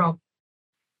Lavenia from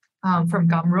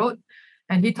Gumroad,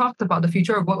 and he talked about the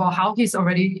future of work, or how he's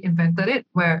already invented it,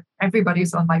 where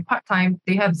everybody's on part-time.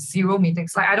 They have zero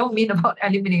meetings. Like I don't mean about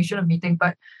elimination of meeting,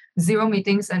 but zero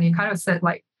meetings. And he kind of said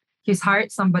he's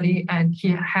hired somebody and he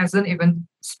hasn't even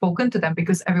spoken to them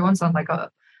because everyone's on a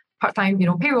part-time,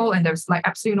 payroll, and there's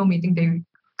absolutely no meeting. They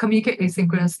communicate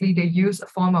asynchronously. They use a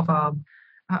form of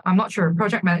I'm not sure,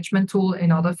 project management tool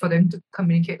in order for them to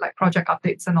communicate project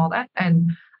updates and all that.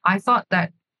 And I thought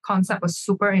that concept was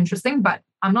super interesting, but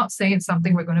I'm not saying it's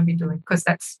something we're going to be doing because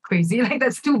that's crazy.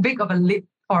 That's too big of a leap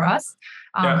for us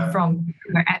from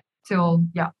till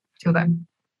then.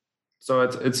 So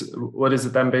it's what is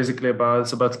it then basically about?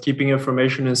 It's about keeping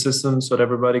information in systems so that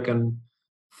everybody can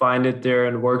find it there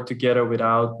and work together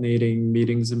without needing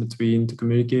meetings in between to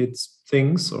communicate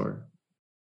things, or?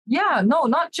 Yeah, no,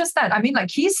 not just that. I mean,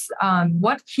 he's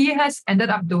what he has ended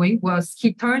up doing was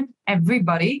he turned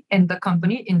everybody in the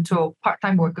company into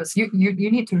part-time workers. You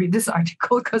need to read this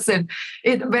article because when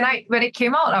it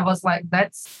came out, I was like,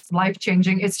 that's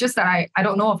life-changing. It's just that I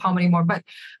don't know of how many more. But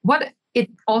what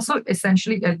it also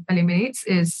essentially eliminates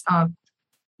is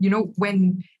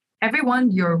when everyone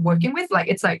you're working with,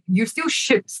 it's you still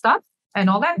ship stuff and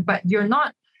all that, but you're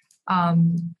not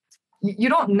you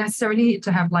don't necessarily need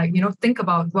to have think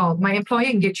about, well, my employee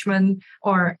engagement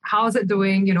or how's it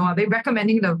doing, are they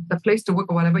recommending the place to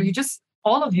work or whatever. You just,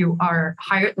 all of you are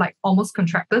hired almost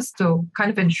contractors to kind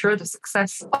of ensure the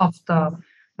success of the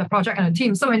project and the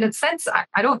team. So in that sense,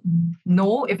 I don't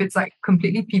know if it's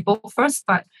completely people first,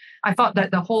 but I thought that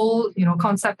the whole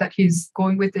concept that he's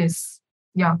going with is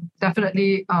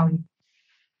definitely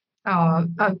a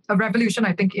revolution,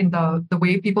 I think, in the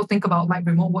way people think about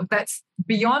remote work. That's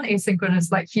beyond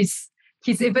asynchronous.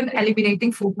 He's even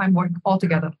eliminating full-time work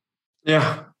altogether.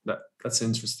 Yeah, that's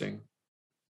interesting.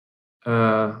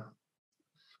 What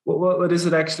is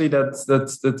it actually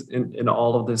that in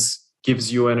all of this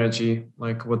gives you energy?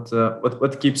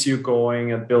 What keeps you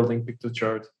going at building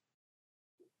Piktochart?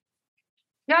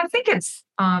 Yeah, I think it's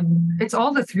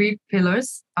all the three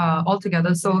pillars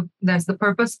altogether. So there's the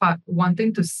purpose part,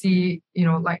 wanting to see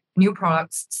new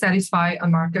products satisfy a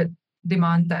market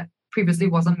demand that previously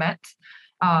wasn't met,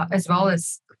 as well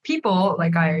as people.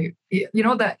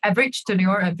 The average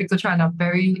tenure at Piktochart, I'm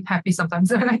very happy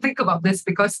sometimes when I think about this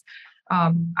because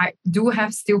I do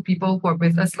have still people who are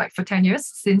with us like for 10 years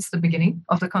since the beginning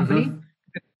of the company. Mm-hmm.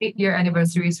 We have 8-year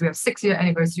anniversaries, we have 6-year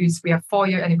anniversaries, we have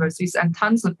 4-year anniversaries, and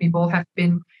tons of people have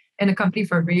been in the company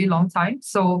for a really long time.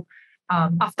 So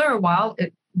after a while,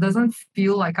 it doesn't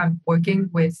feel like I'm working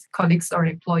with colleagues or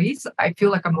employees. I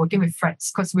feel like I'm working with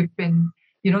friends because we've been,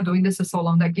 doing this for so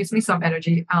long. That gives me some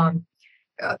energy.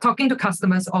 Talking to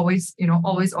customers always,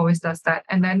 always does that.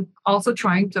 And then also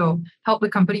trying to help the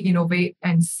company innovate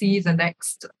and see the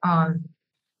next, the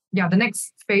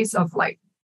next phase of like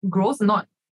growth, not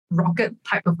rocket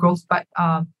type of growth, but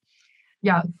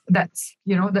that's,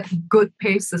 that good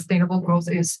pace, sustainable growth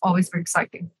is always very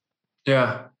exciting.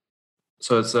 Yeah.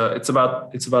 So it's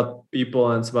about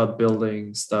people and it's about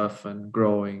building stuff and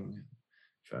growing,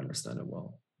 if I understand it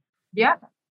well. Yeah.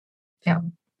 Yeah.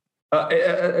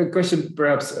 A question,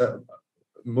 perhaps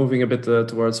moving a bit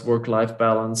towards work-life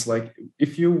balance. Like,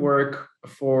 if you work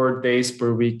 4 days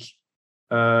per week,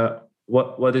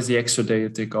 what is the extra day you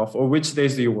take off, or which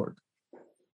days do you work?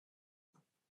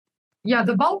 Yeah,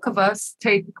 the bulk of us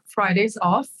take Fridays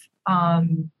off.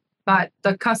 But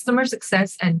the customer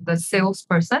success and the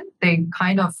salesperson, they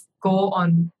kind of go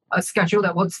on a schedule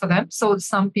that works for them. So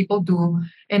some people do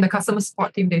in the customer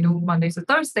support team, they do Mondays to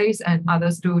Thursdays, and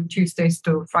others do Tuesdays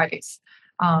to Fridays,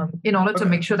 in order to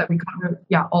make sure that we cover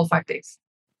all 5 days.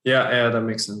 Yeah, that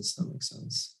makes sense.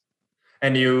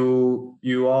 And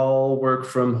you all work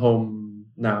from home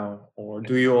now, or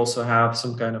do you also have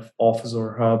some kind of office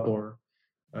or hub or?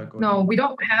 No, we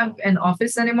don't have an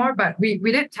office anymore, but we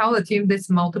did tell the team this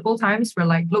multiple times. We're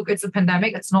like, look, it's a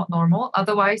pandemic. It's not normal.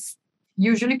 Otherwise,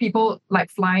 usually people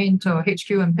like fly into HQ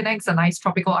and Penang's a nice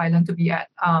tropical island to be at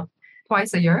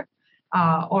twice a year,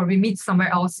 or we meet somewhere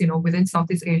else, within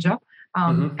Southeast Asia.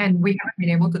 And we haven't been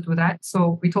able to do that.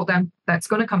 So we told them that's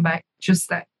going to come back, just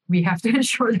that we have to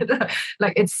ensure that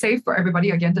like it's safe for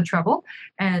everybody again to travel.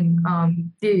 And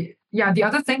the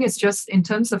other thing is just in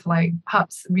terms of like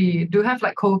hubs, we do have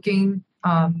like co-working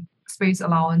space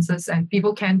allowances, and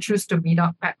people can choose to meet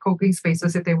up at co-working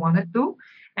spaces if they wanted to.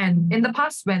 And in the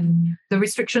past, when the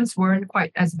restrictions weren't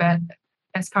quite as bad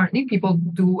as currently, people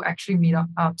do actually meet up.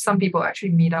 Some people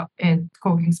actually meet up in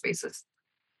co-working spaces.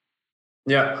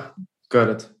 Yeah, got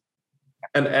it.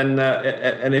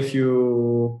 And if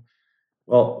you,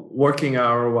 well, working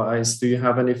hour wise, do you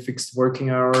have any fixed working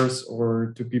hours, or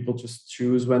do people just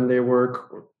choose when they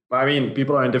work? I mean,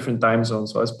 people are in different time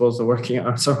zones, so I suppose the working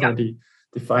hours are already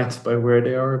defined by where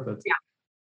they are. But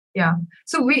yeah.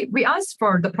 So we asked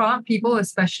for the product people,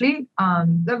 especially.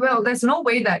 There's no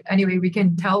way that anyway we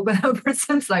can tell whether a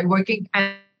person's like working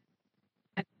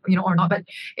or not. But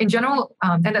in general,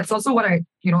 and that's also what I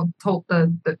told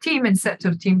the team and said to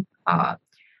the team.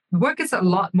 Work is a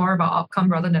lot more about outcome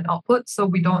rather than output. So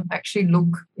we don't actually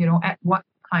look, at what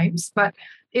times. But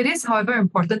it is, however,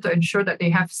 important to ensure that they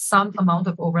have some amount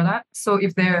of overlap. So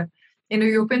if they're in the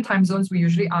European time zones, we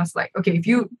usually ask like, okay, if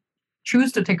you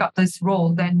choose to take up this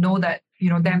role, then know that,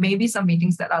 there may be some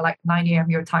meetings that are like 9 a.m.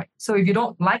 your time. So if you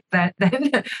don't like that,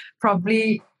 then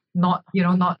probably not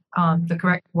the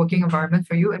correct working environment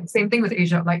for you. And same thing with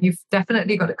Asia. Like you've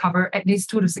definitely got to cover at least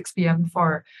 2 to 6 p.m.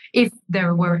 for if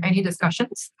there were any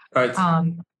discussions. Right.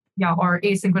 Or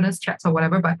asynchronous chats or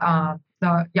whatever. But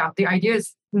the idea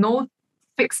is no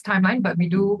fixed timeline, but we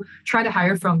do try to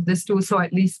hire from this tool, so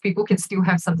at least people can still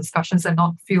have some discussions and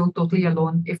not feel totally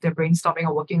alone if they're brainstorming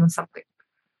or working on something.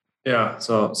 Yeah.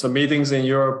 So meetings in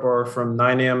Europe are from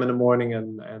 9 a.m. in the morning,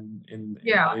 and in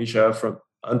Asia from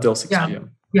until 6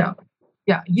 p.m. Yeah.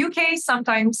 UK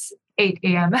sometimes 8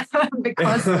 a.m.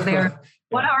 because they're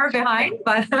 1 hour behind,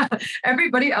 but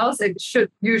everybody else, it should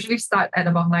usually start at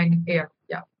about 9 a.m.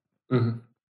 Yeah. Mm-hmm.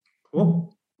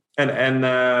 Cool. And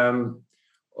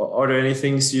are there any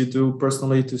things you do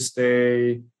personally to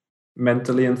stay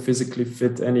mentally and physically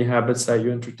fit? Any habits that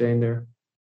you entertain there?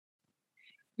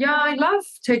 Yeah, I love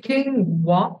taking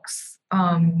walks.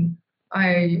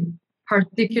 I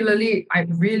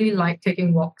really like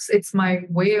taking walks. It's my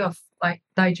way of like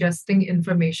digesting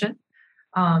information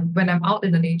when I'm out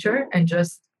in the nature and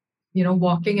just,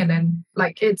 walking. And then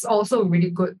like, it's also a really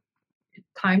good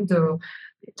time to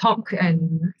talk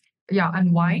and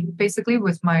unwind basically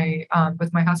with my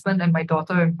husband and my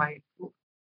daughter and my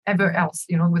ever else,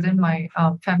 within my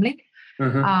family.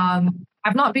 Mm-hmm.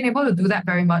 I've not been able to do that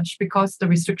very much because the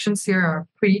restrictions here are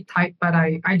pretty tight, but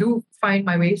I do find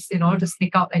my ways in order to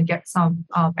sneak out and get some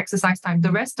exercise time.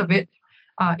 The rest of it,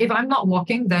 if I'm not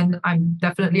walking, then I'm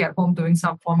definitely at home doing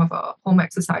some form of a home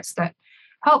exercise that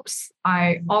helps.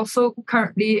 I also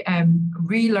currently am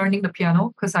relearning the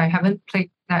piano because I haven't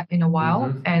played that in a while.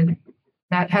 Mm-hmm. And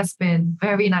that has been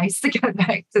very nice to get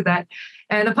back to that.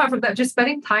 And apart from that, just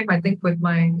spending time, I think, with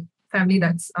my family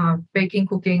that's baking,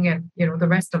 cooking, and the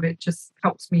rest of it just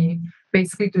helps me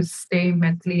basically to stay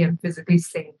mentally and physically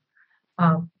sane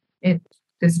in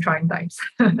these trying times.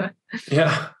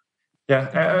 Yeah. Yeah,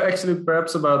 actually,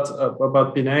 perhaps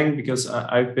about Penang, because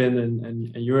I've been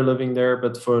and you're living there.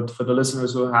 But for the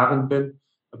listeners who haven't been,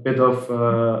 a bit of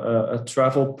a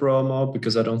travel promo,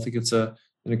 because I don't think it's an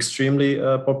extremely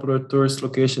popular tourist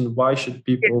location. Why should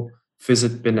people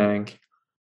visit Penang?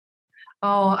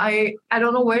 Oh, I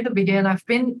don't know where to begin. I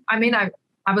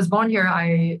was born here.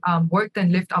 I worked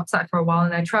and lived outside for a while,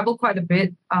 and I traveled quite a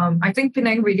bit. I think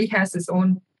Penang really has its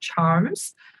own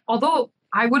charms, although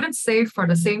I wouldn't say for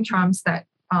the same charms that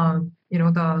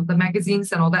the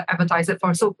magazines and all that advertise it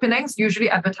for. So Penang's usually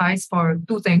advertised for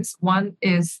two things. One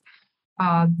is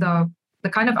the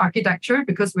kind of architecture,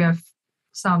 because we have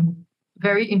some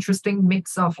very interesting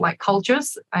mix of like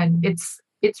cultures, and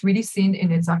it's really seen in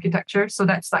its architecture. So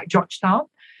that's like Georgetown.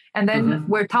 And then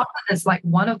we're touted as like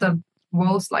one of the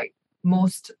world's like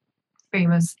most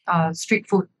famous street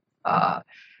food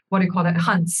what do you call that,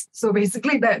 hunts. So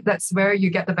basically that's where you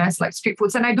get the best like street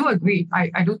foods. And I do agree.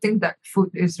 I do think that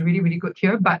food is really, really good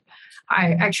here. But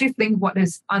I actually think what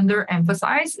is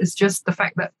underemphasized is just the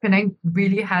fact that Penang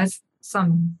really has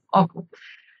some of.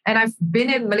 And I've been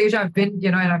in Malaysia,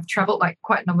 and I've traveled like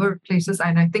quite a number of places.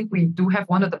 And I think we do have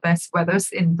one of the best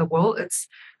weathers in the world.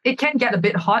 It can get a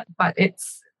bit hot, but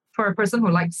it's for a person who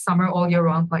likes summer all year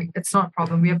round, like it's not a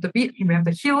problem. We have the beach, we have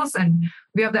the hills, and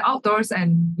we have the outdoors,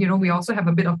 and we also have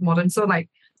a bit of modern. So like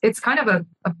it's kind of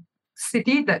a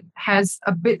city that has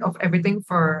a bit of everything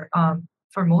for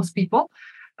most people.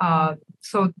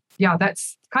 So yeah,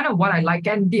 that's kind of what I like.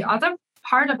 And the other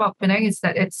part about Penang is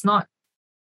that it's not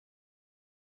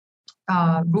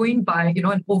ruined by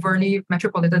an overly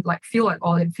metropolitan like feel at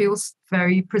all. It feels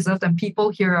very preserved, and people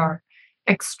here are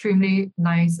extremely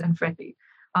nice and friendly.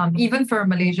 Even for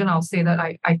Malaysian, I'll say that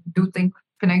I do think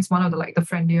Penang's one of the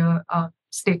friendlier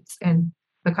states in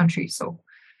the country. So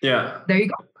yeah, there you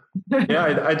go.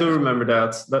 Yeah, I do remember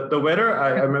that. The weather, I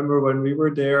remember when we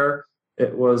were there,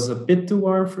 it was a bit too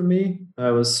warm for me.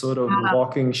 I was sort of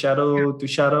walking shadow to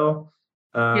shadow.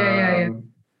 Yeah.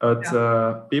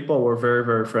 But people were very,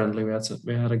 very friendly.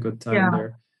 We had a good time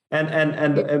there.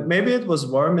 And maybe it was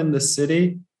warm in the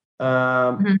city.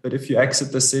 But if you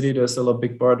exit the city, there's still a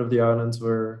big part of the island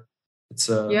where it's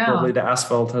probably the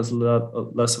asphalt has a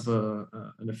lot less of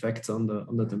an effect on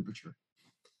the temperature.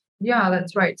 Yeah,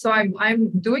 that's right. So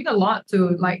I'm doing a lot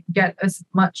to like get as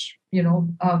much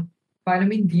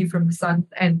vitamin D from the sun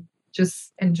and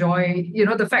just enjoy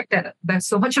the fact that there's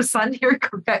so much of sun here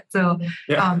compared to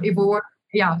if we were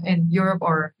in Europe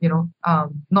or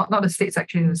not the States.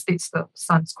 Actually in the States the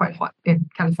sun's quite hot in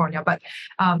California, but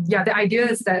the idea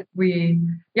is that we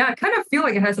kind of feel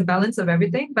like it has a balance of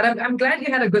everything. But I'm glad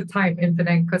you had a good time in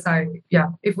Penang, because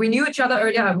if we knew each other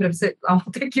earlier, I would have said I'll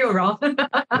take you around.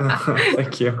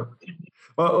 Thank you.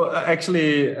 Well,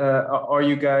 actually, are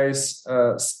you guys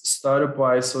startup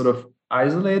wise sort of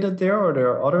isolated there, or there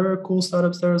are other cool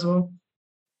startups there as well?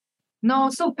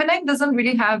 No, so Penang doesn't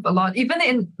really have a lot. Even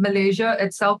in Malaysia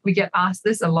itself, we get asked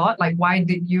this a lot, like, why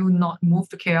did you not move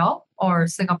to KL or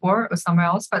Singapore or somewhere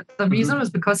else? But the reason was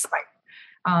because,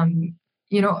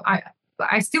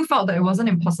 I still felt that it wasn't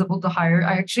impossible to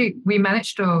hire. We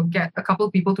managed to get a couple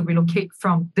of people to relocate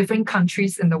from different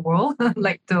countries in the world,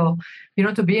 like to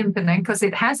be in Penang, because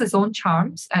it has its own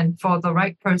charms, and for the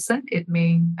right person, it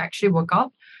may actually work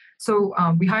out. So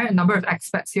we hired a number of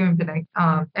expats here in Penang,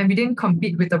 and we didn't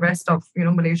compete with the rest of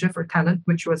Malaysia for talent,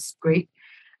 which was great.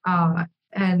 But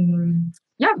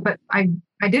I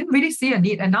didn't really see a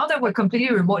need. And now that we're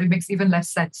completely remote, it makes even less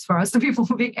sense for us to be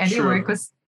moving anywhere,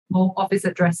 because no office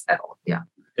address at all. Yeah.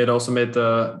 It also made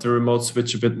the remote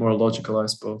switch a bit more logical, I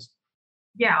suppose.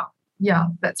 Yeah,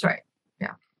 that's right.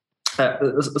 Yeah.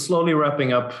 Slowly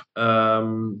wrapping up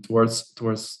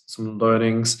towards some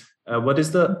learnings. What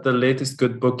is the latest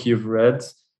good book you've read,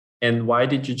 and why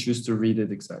did you choose to read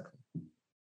it exactly?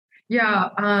 Yeah,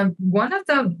 one of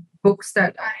the books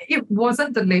that it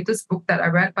wasn't the latest book that I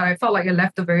read, but I felt like it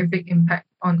left a very big impact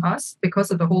on us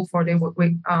because of the whole 4-day work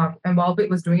week. And Wildbit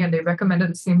was doing it, they recommended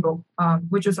the same book,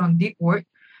 which was on deep work,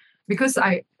 because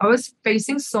I was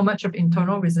facing so much of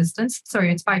internal resistance.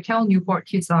 Sorry, it's by Cal Newport.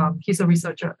 He's a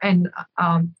researcher, and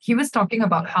he was talking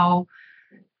about how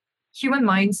human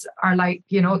minds are like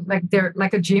they're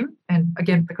like a gym. And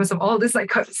again, because of all this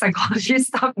like psychology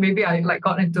stuff, maybe I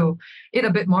got into it a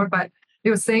bit more. But they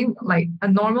were saying like a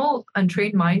normal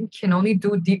untrained mind can only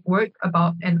do deep work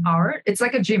about an hour. It's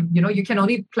like a gym, you can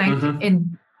only plank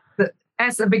in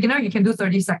as a beginner, you can do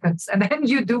 30 seconds and then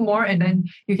you do more and then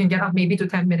you can get up maybe to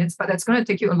 10 minutes, but that's going to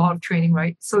take you a lot of training,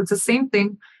 right? So it's the same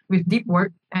thing with deep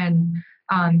work. And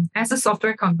as a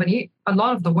software company, a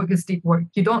lot of the work is deep work.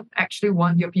 You don't actually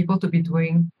want your people to be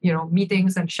doing,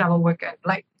 meetings and shallow work and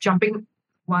like jumping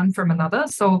one from another.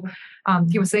 So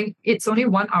he was saying it's only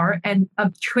 1 hour and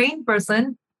a trained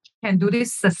person can do this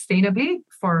sustainably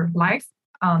for life,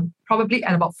 probably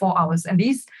at about 4 hours. And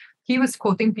he was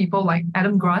quoting people like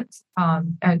Adam Grant,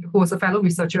 and who was a fellow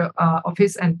researcher of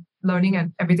his and learning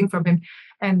and everything from him.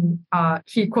 And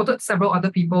he quoted several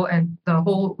other people and the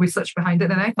whole research behind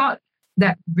it. And I thought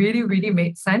that really, really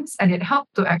made sense. And it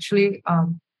helped to actually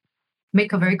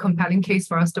make a very compelling case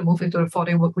for us to move into the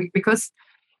 4-day work week, because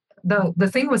the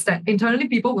thing was that internally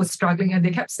people were struggling and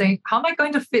they kept saying, how am I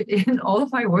going to fit in all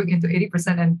of my work into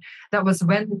 80%? And that was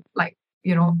when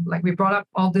we brought up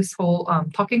all this whole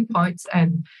talking points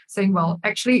and saying, well,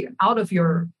 actually out of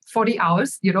your 40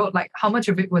 hours, how much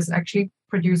of it was actually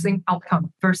producing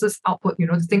outcome versus output,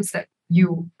 the things that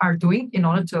you are doing in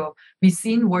order to be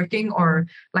seen working, or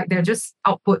like they're just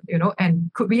output,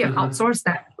 and could we have outsourced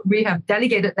that? Could we have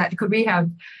delegated that? Could we have,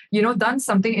 done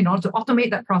something in order to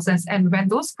automate that process? And when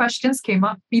those questions came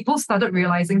up, people started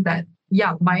realizing that,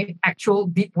 yeah, my actual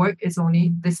deep work is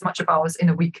only this much of hours in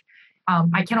a week.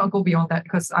 I cannot go beyond that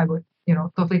because I would,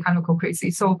 totally kind of go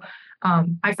crazy. So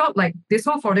I felt like this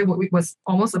whole 4-day work week was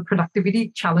almost a productivity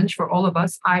challenge for all of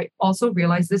us. I also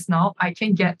realize this now. I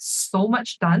can get so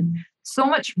much done, so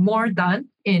much more done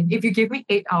if you give me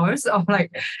 8 hours of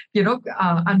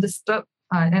undisturbed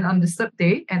an undisturbed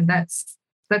day, and that's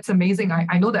amazing.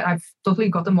 I know that I've totally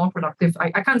gotten more productive.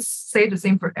 I can't say the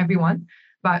same for everyone,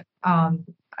 but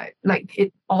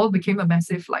it all became a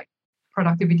massive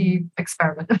productivity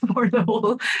experiment for the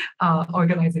whole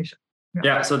organization.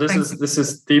 Yeah. So this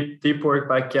is deep work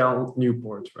by Cal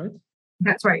Newport, right?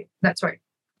 That's right.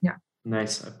 Yeah.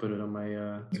 Nice. I put it on my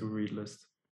to read list.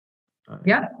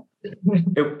 Yeah.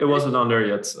 It wasn't on there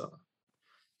yet, so.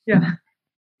 Yeah.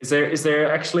 Is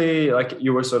there actually, like,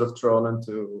 you were sort of thrown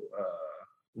into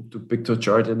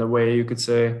Piktochart in a way, you could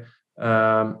say?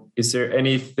 Is there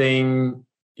anything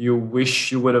you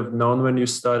wish you would have known when you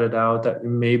started out that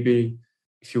maybe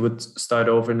if you would start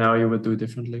over now you would do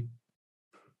differently?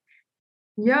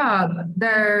 Yeah,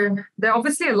 there are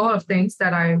obviously a lot of things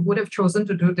that I would have chosen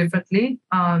to do differently.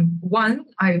 One,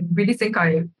 I really think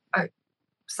I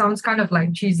sounds kind of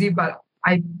like cheesy, but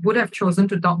I would have chosen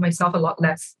to doubt myself a lot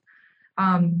less.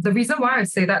 The reason why I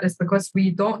say that is because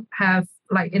we don't have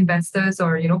like investors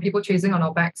or people chasing on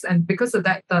our backs, and because of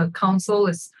that, the council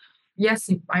is, yes,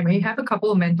 I may have a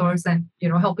couple of mentors and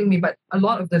helping me, but a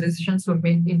lot of the decisions were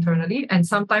made internally. And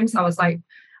sometimes I was like,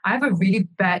 I have a really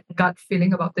bad gut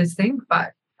feeling about this thing,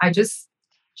 but I just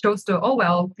chose to,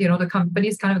 the company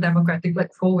is kind of democratic,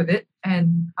 let's go with it.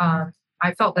 And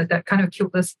I felt that kind of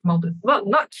killed us. Well,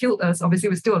 not killed us, obviously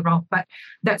we're still around, but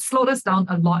that slowed us down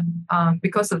a lot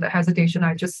because of the hesitation.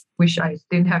 I just wish I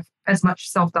didn't have as much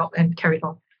self-doubt and carried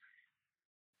on.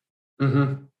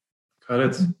 Mm-hmm. Got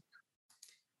it.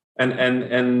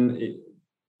 And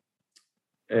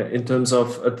in terms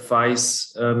of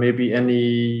advice, maybe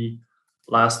any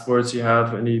last words you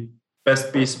have, any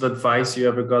best piece of advice you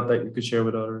ever got that you could share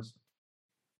with others?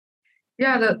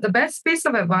 Yeah, the best piece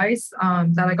of advice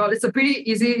that I got, it's a pretty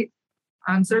easy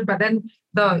answer, but then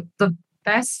the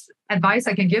best advice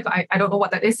I can give, I don't know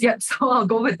what that is yet, so I'll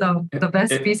go with the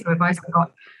best piece of advice I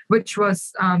got, which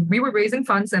was we were raising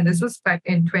funds, and this was back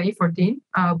in 2014.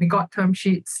 We got term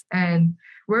sheets, and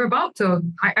we're about to,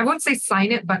 I won't say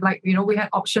sign it, but we had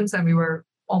options and we were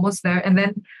almost there. And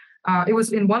then it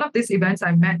was in one of these events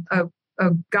I met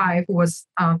a guy who was,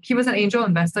 he was an angel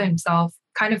investor himself,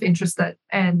 kind of interested.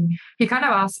 And he kind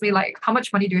of asked me, like, how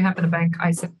much money do you have in the bank?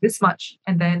 I said, this much.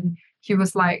 And then he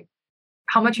was like,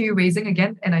 how much are you raising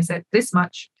again? And I said, this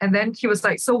much. And then he was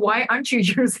like, so why aren't you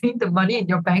using the money in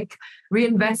your bank,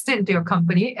 reinvest it into your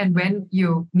company? And when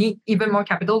you need even more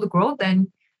capital to grow,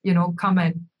 then,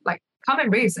 come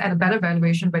and raise at a better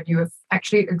valuation, but you have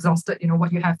actually exhausted,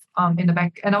 what you have in the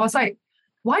bank. And I was like,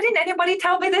 why didn't anybody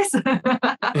tell me this?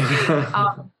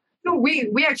 So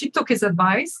we actually took his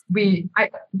advice. We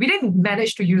didn't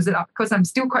manage to use it up because I'm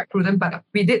still quite prudent, but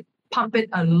we did pump in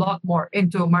a lot more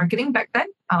into marketing back then.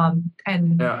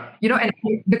 And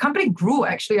the company grew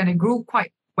actually, and it grew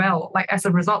quite well, like as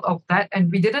a result of that.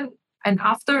 And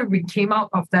after we came out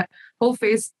of that whole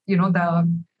phase,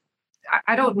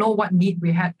 I don't know what need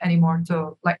we had anymore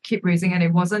to keep raising. And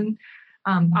it wasn't,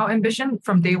 our ambition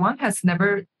from day one has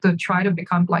never to try to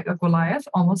become like a Goliath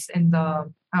almost in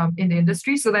the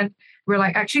industry. So then we're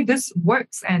like, actually this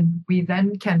works, and we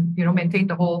then can, maintain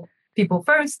the whole people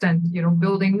first, and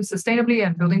building sustainably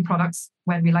and building products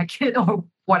when we like it or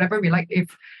whatever we like.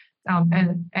 If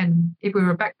and if we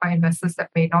were backed by investors, that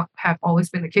may not have always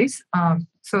been the case.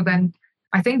 So then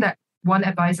I think that one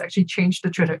advice actually changed the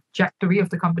trajectory of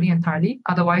the company entirely.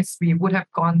 Otherwise, we would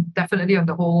have gone definitely on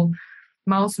the whole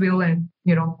mouse wheel and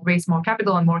raise more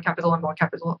capital and more capital and more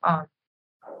capital.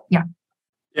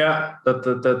 Yeah,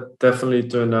 that definitely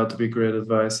turned out to be great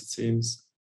advice, it seems.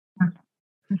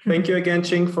 Thank you again,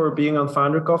 Ching, for being on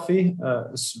Founder Coffee.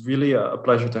 It's really a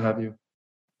pleasure to have you.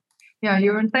 Yeah,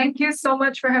 Jeroen, thank you so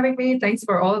much for having me. Thanks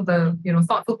for all of the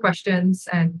thoughtful questions,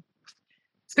 and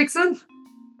speak soon.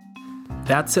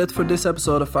 That's it for this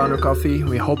episode of Founder Coffee.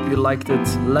 We hope you liked it.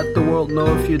 Let the world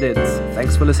know if you did.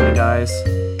 Thanks for listening, guys.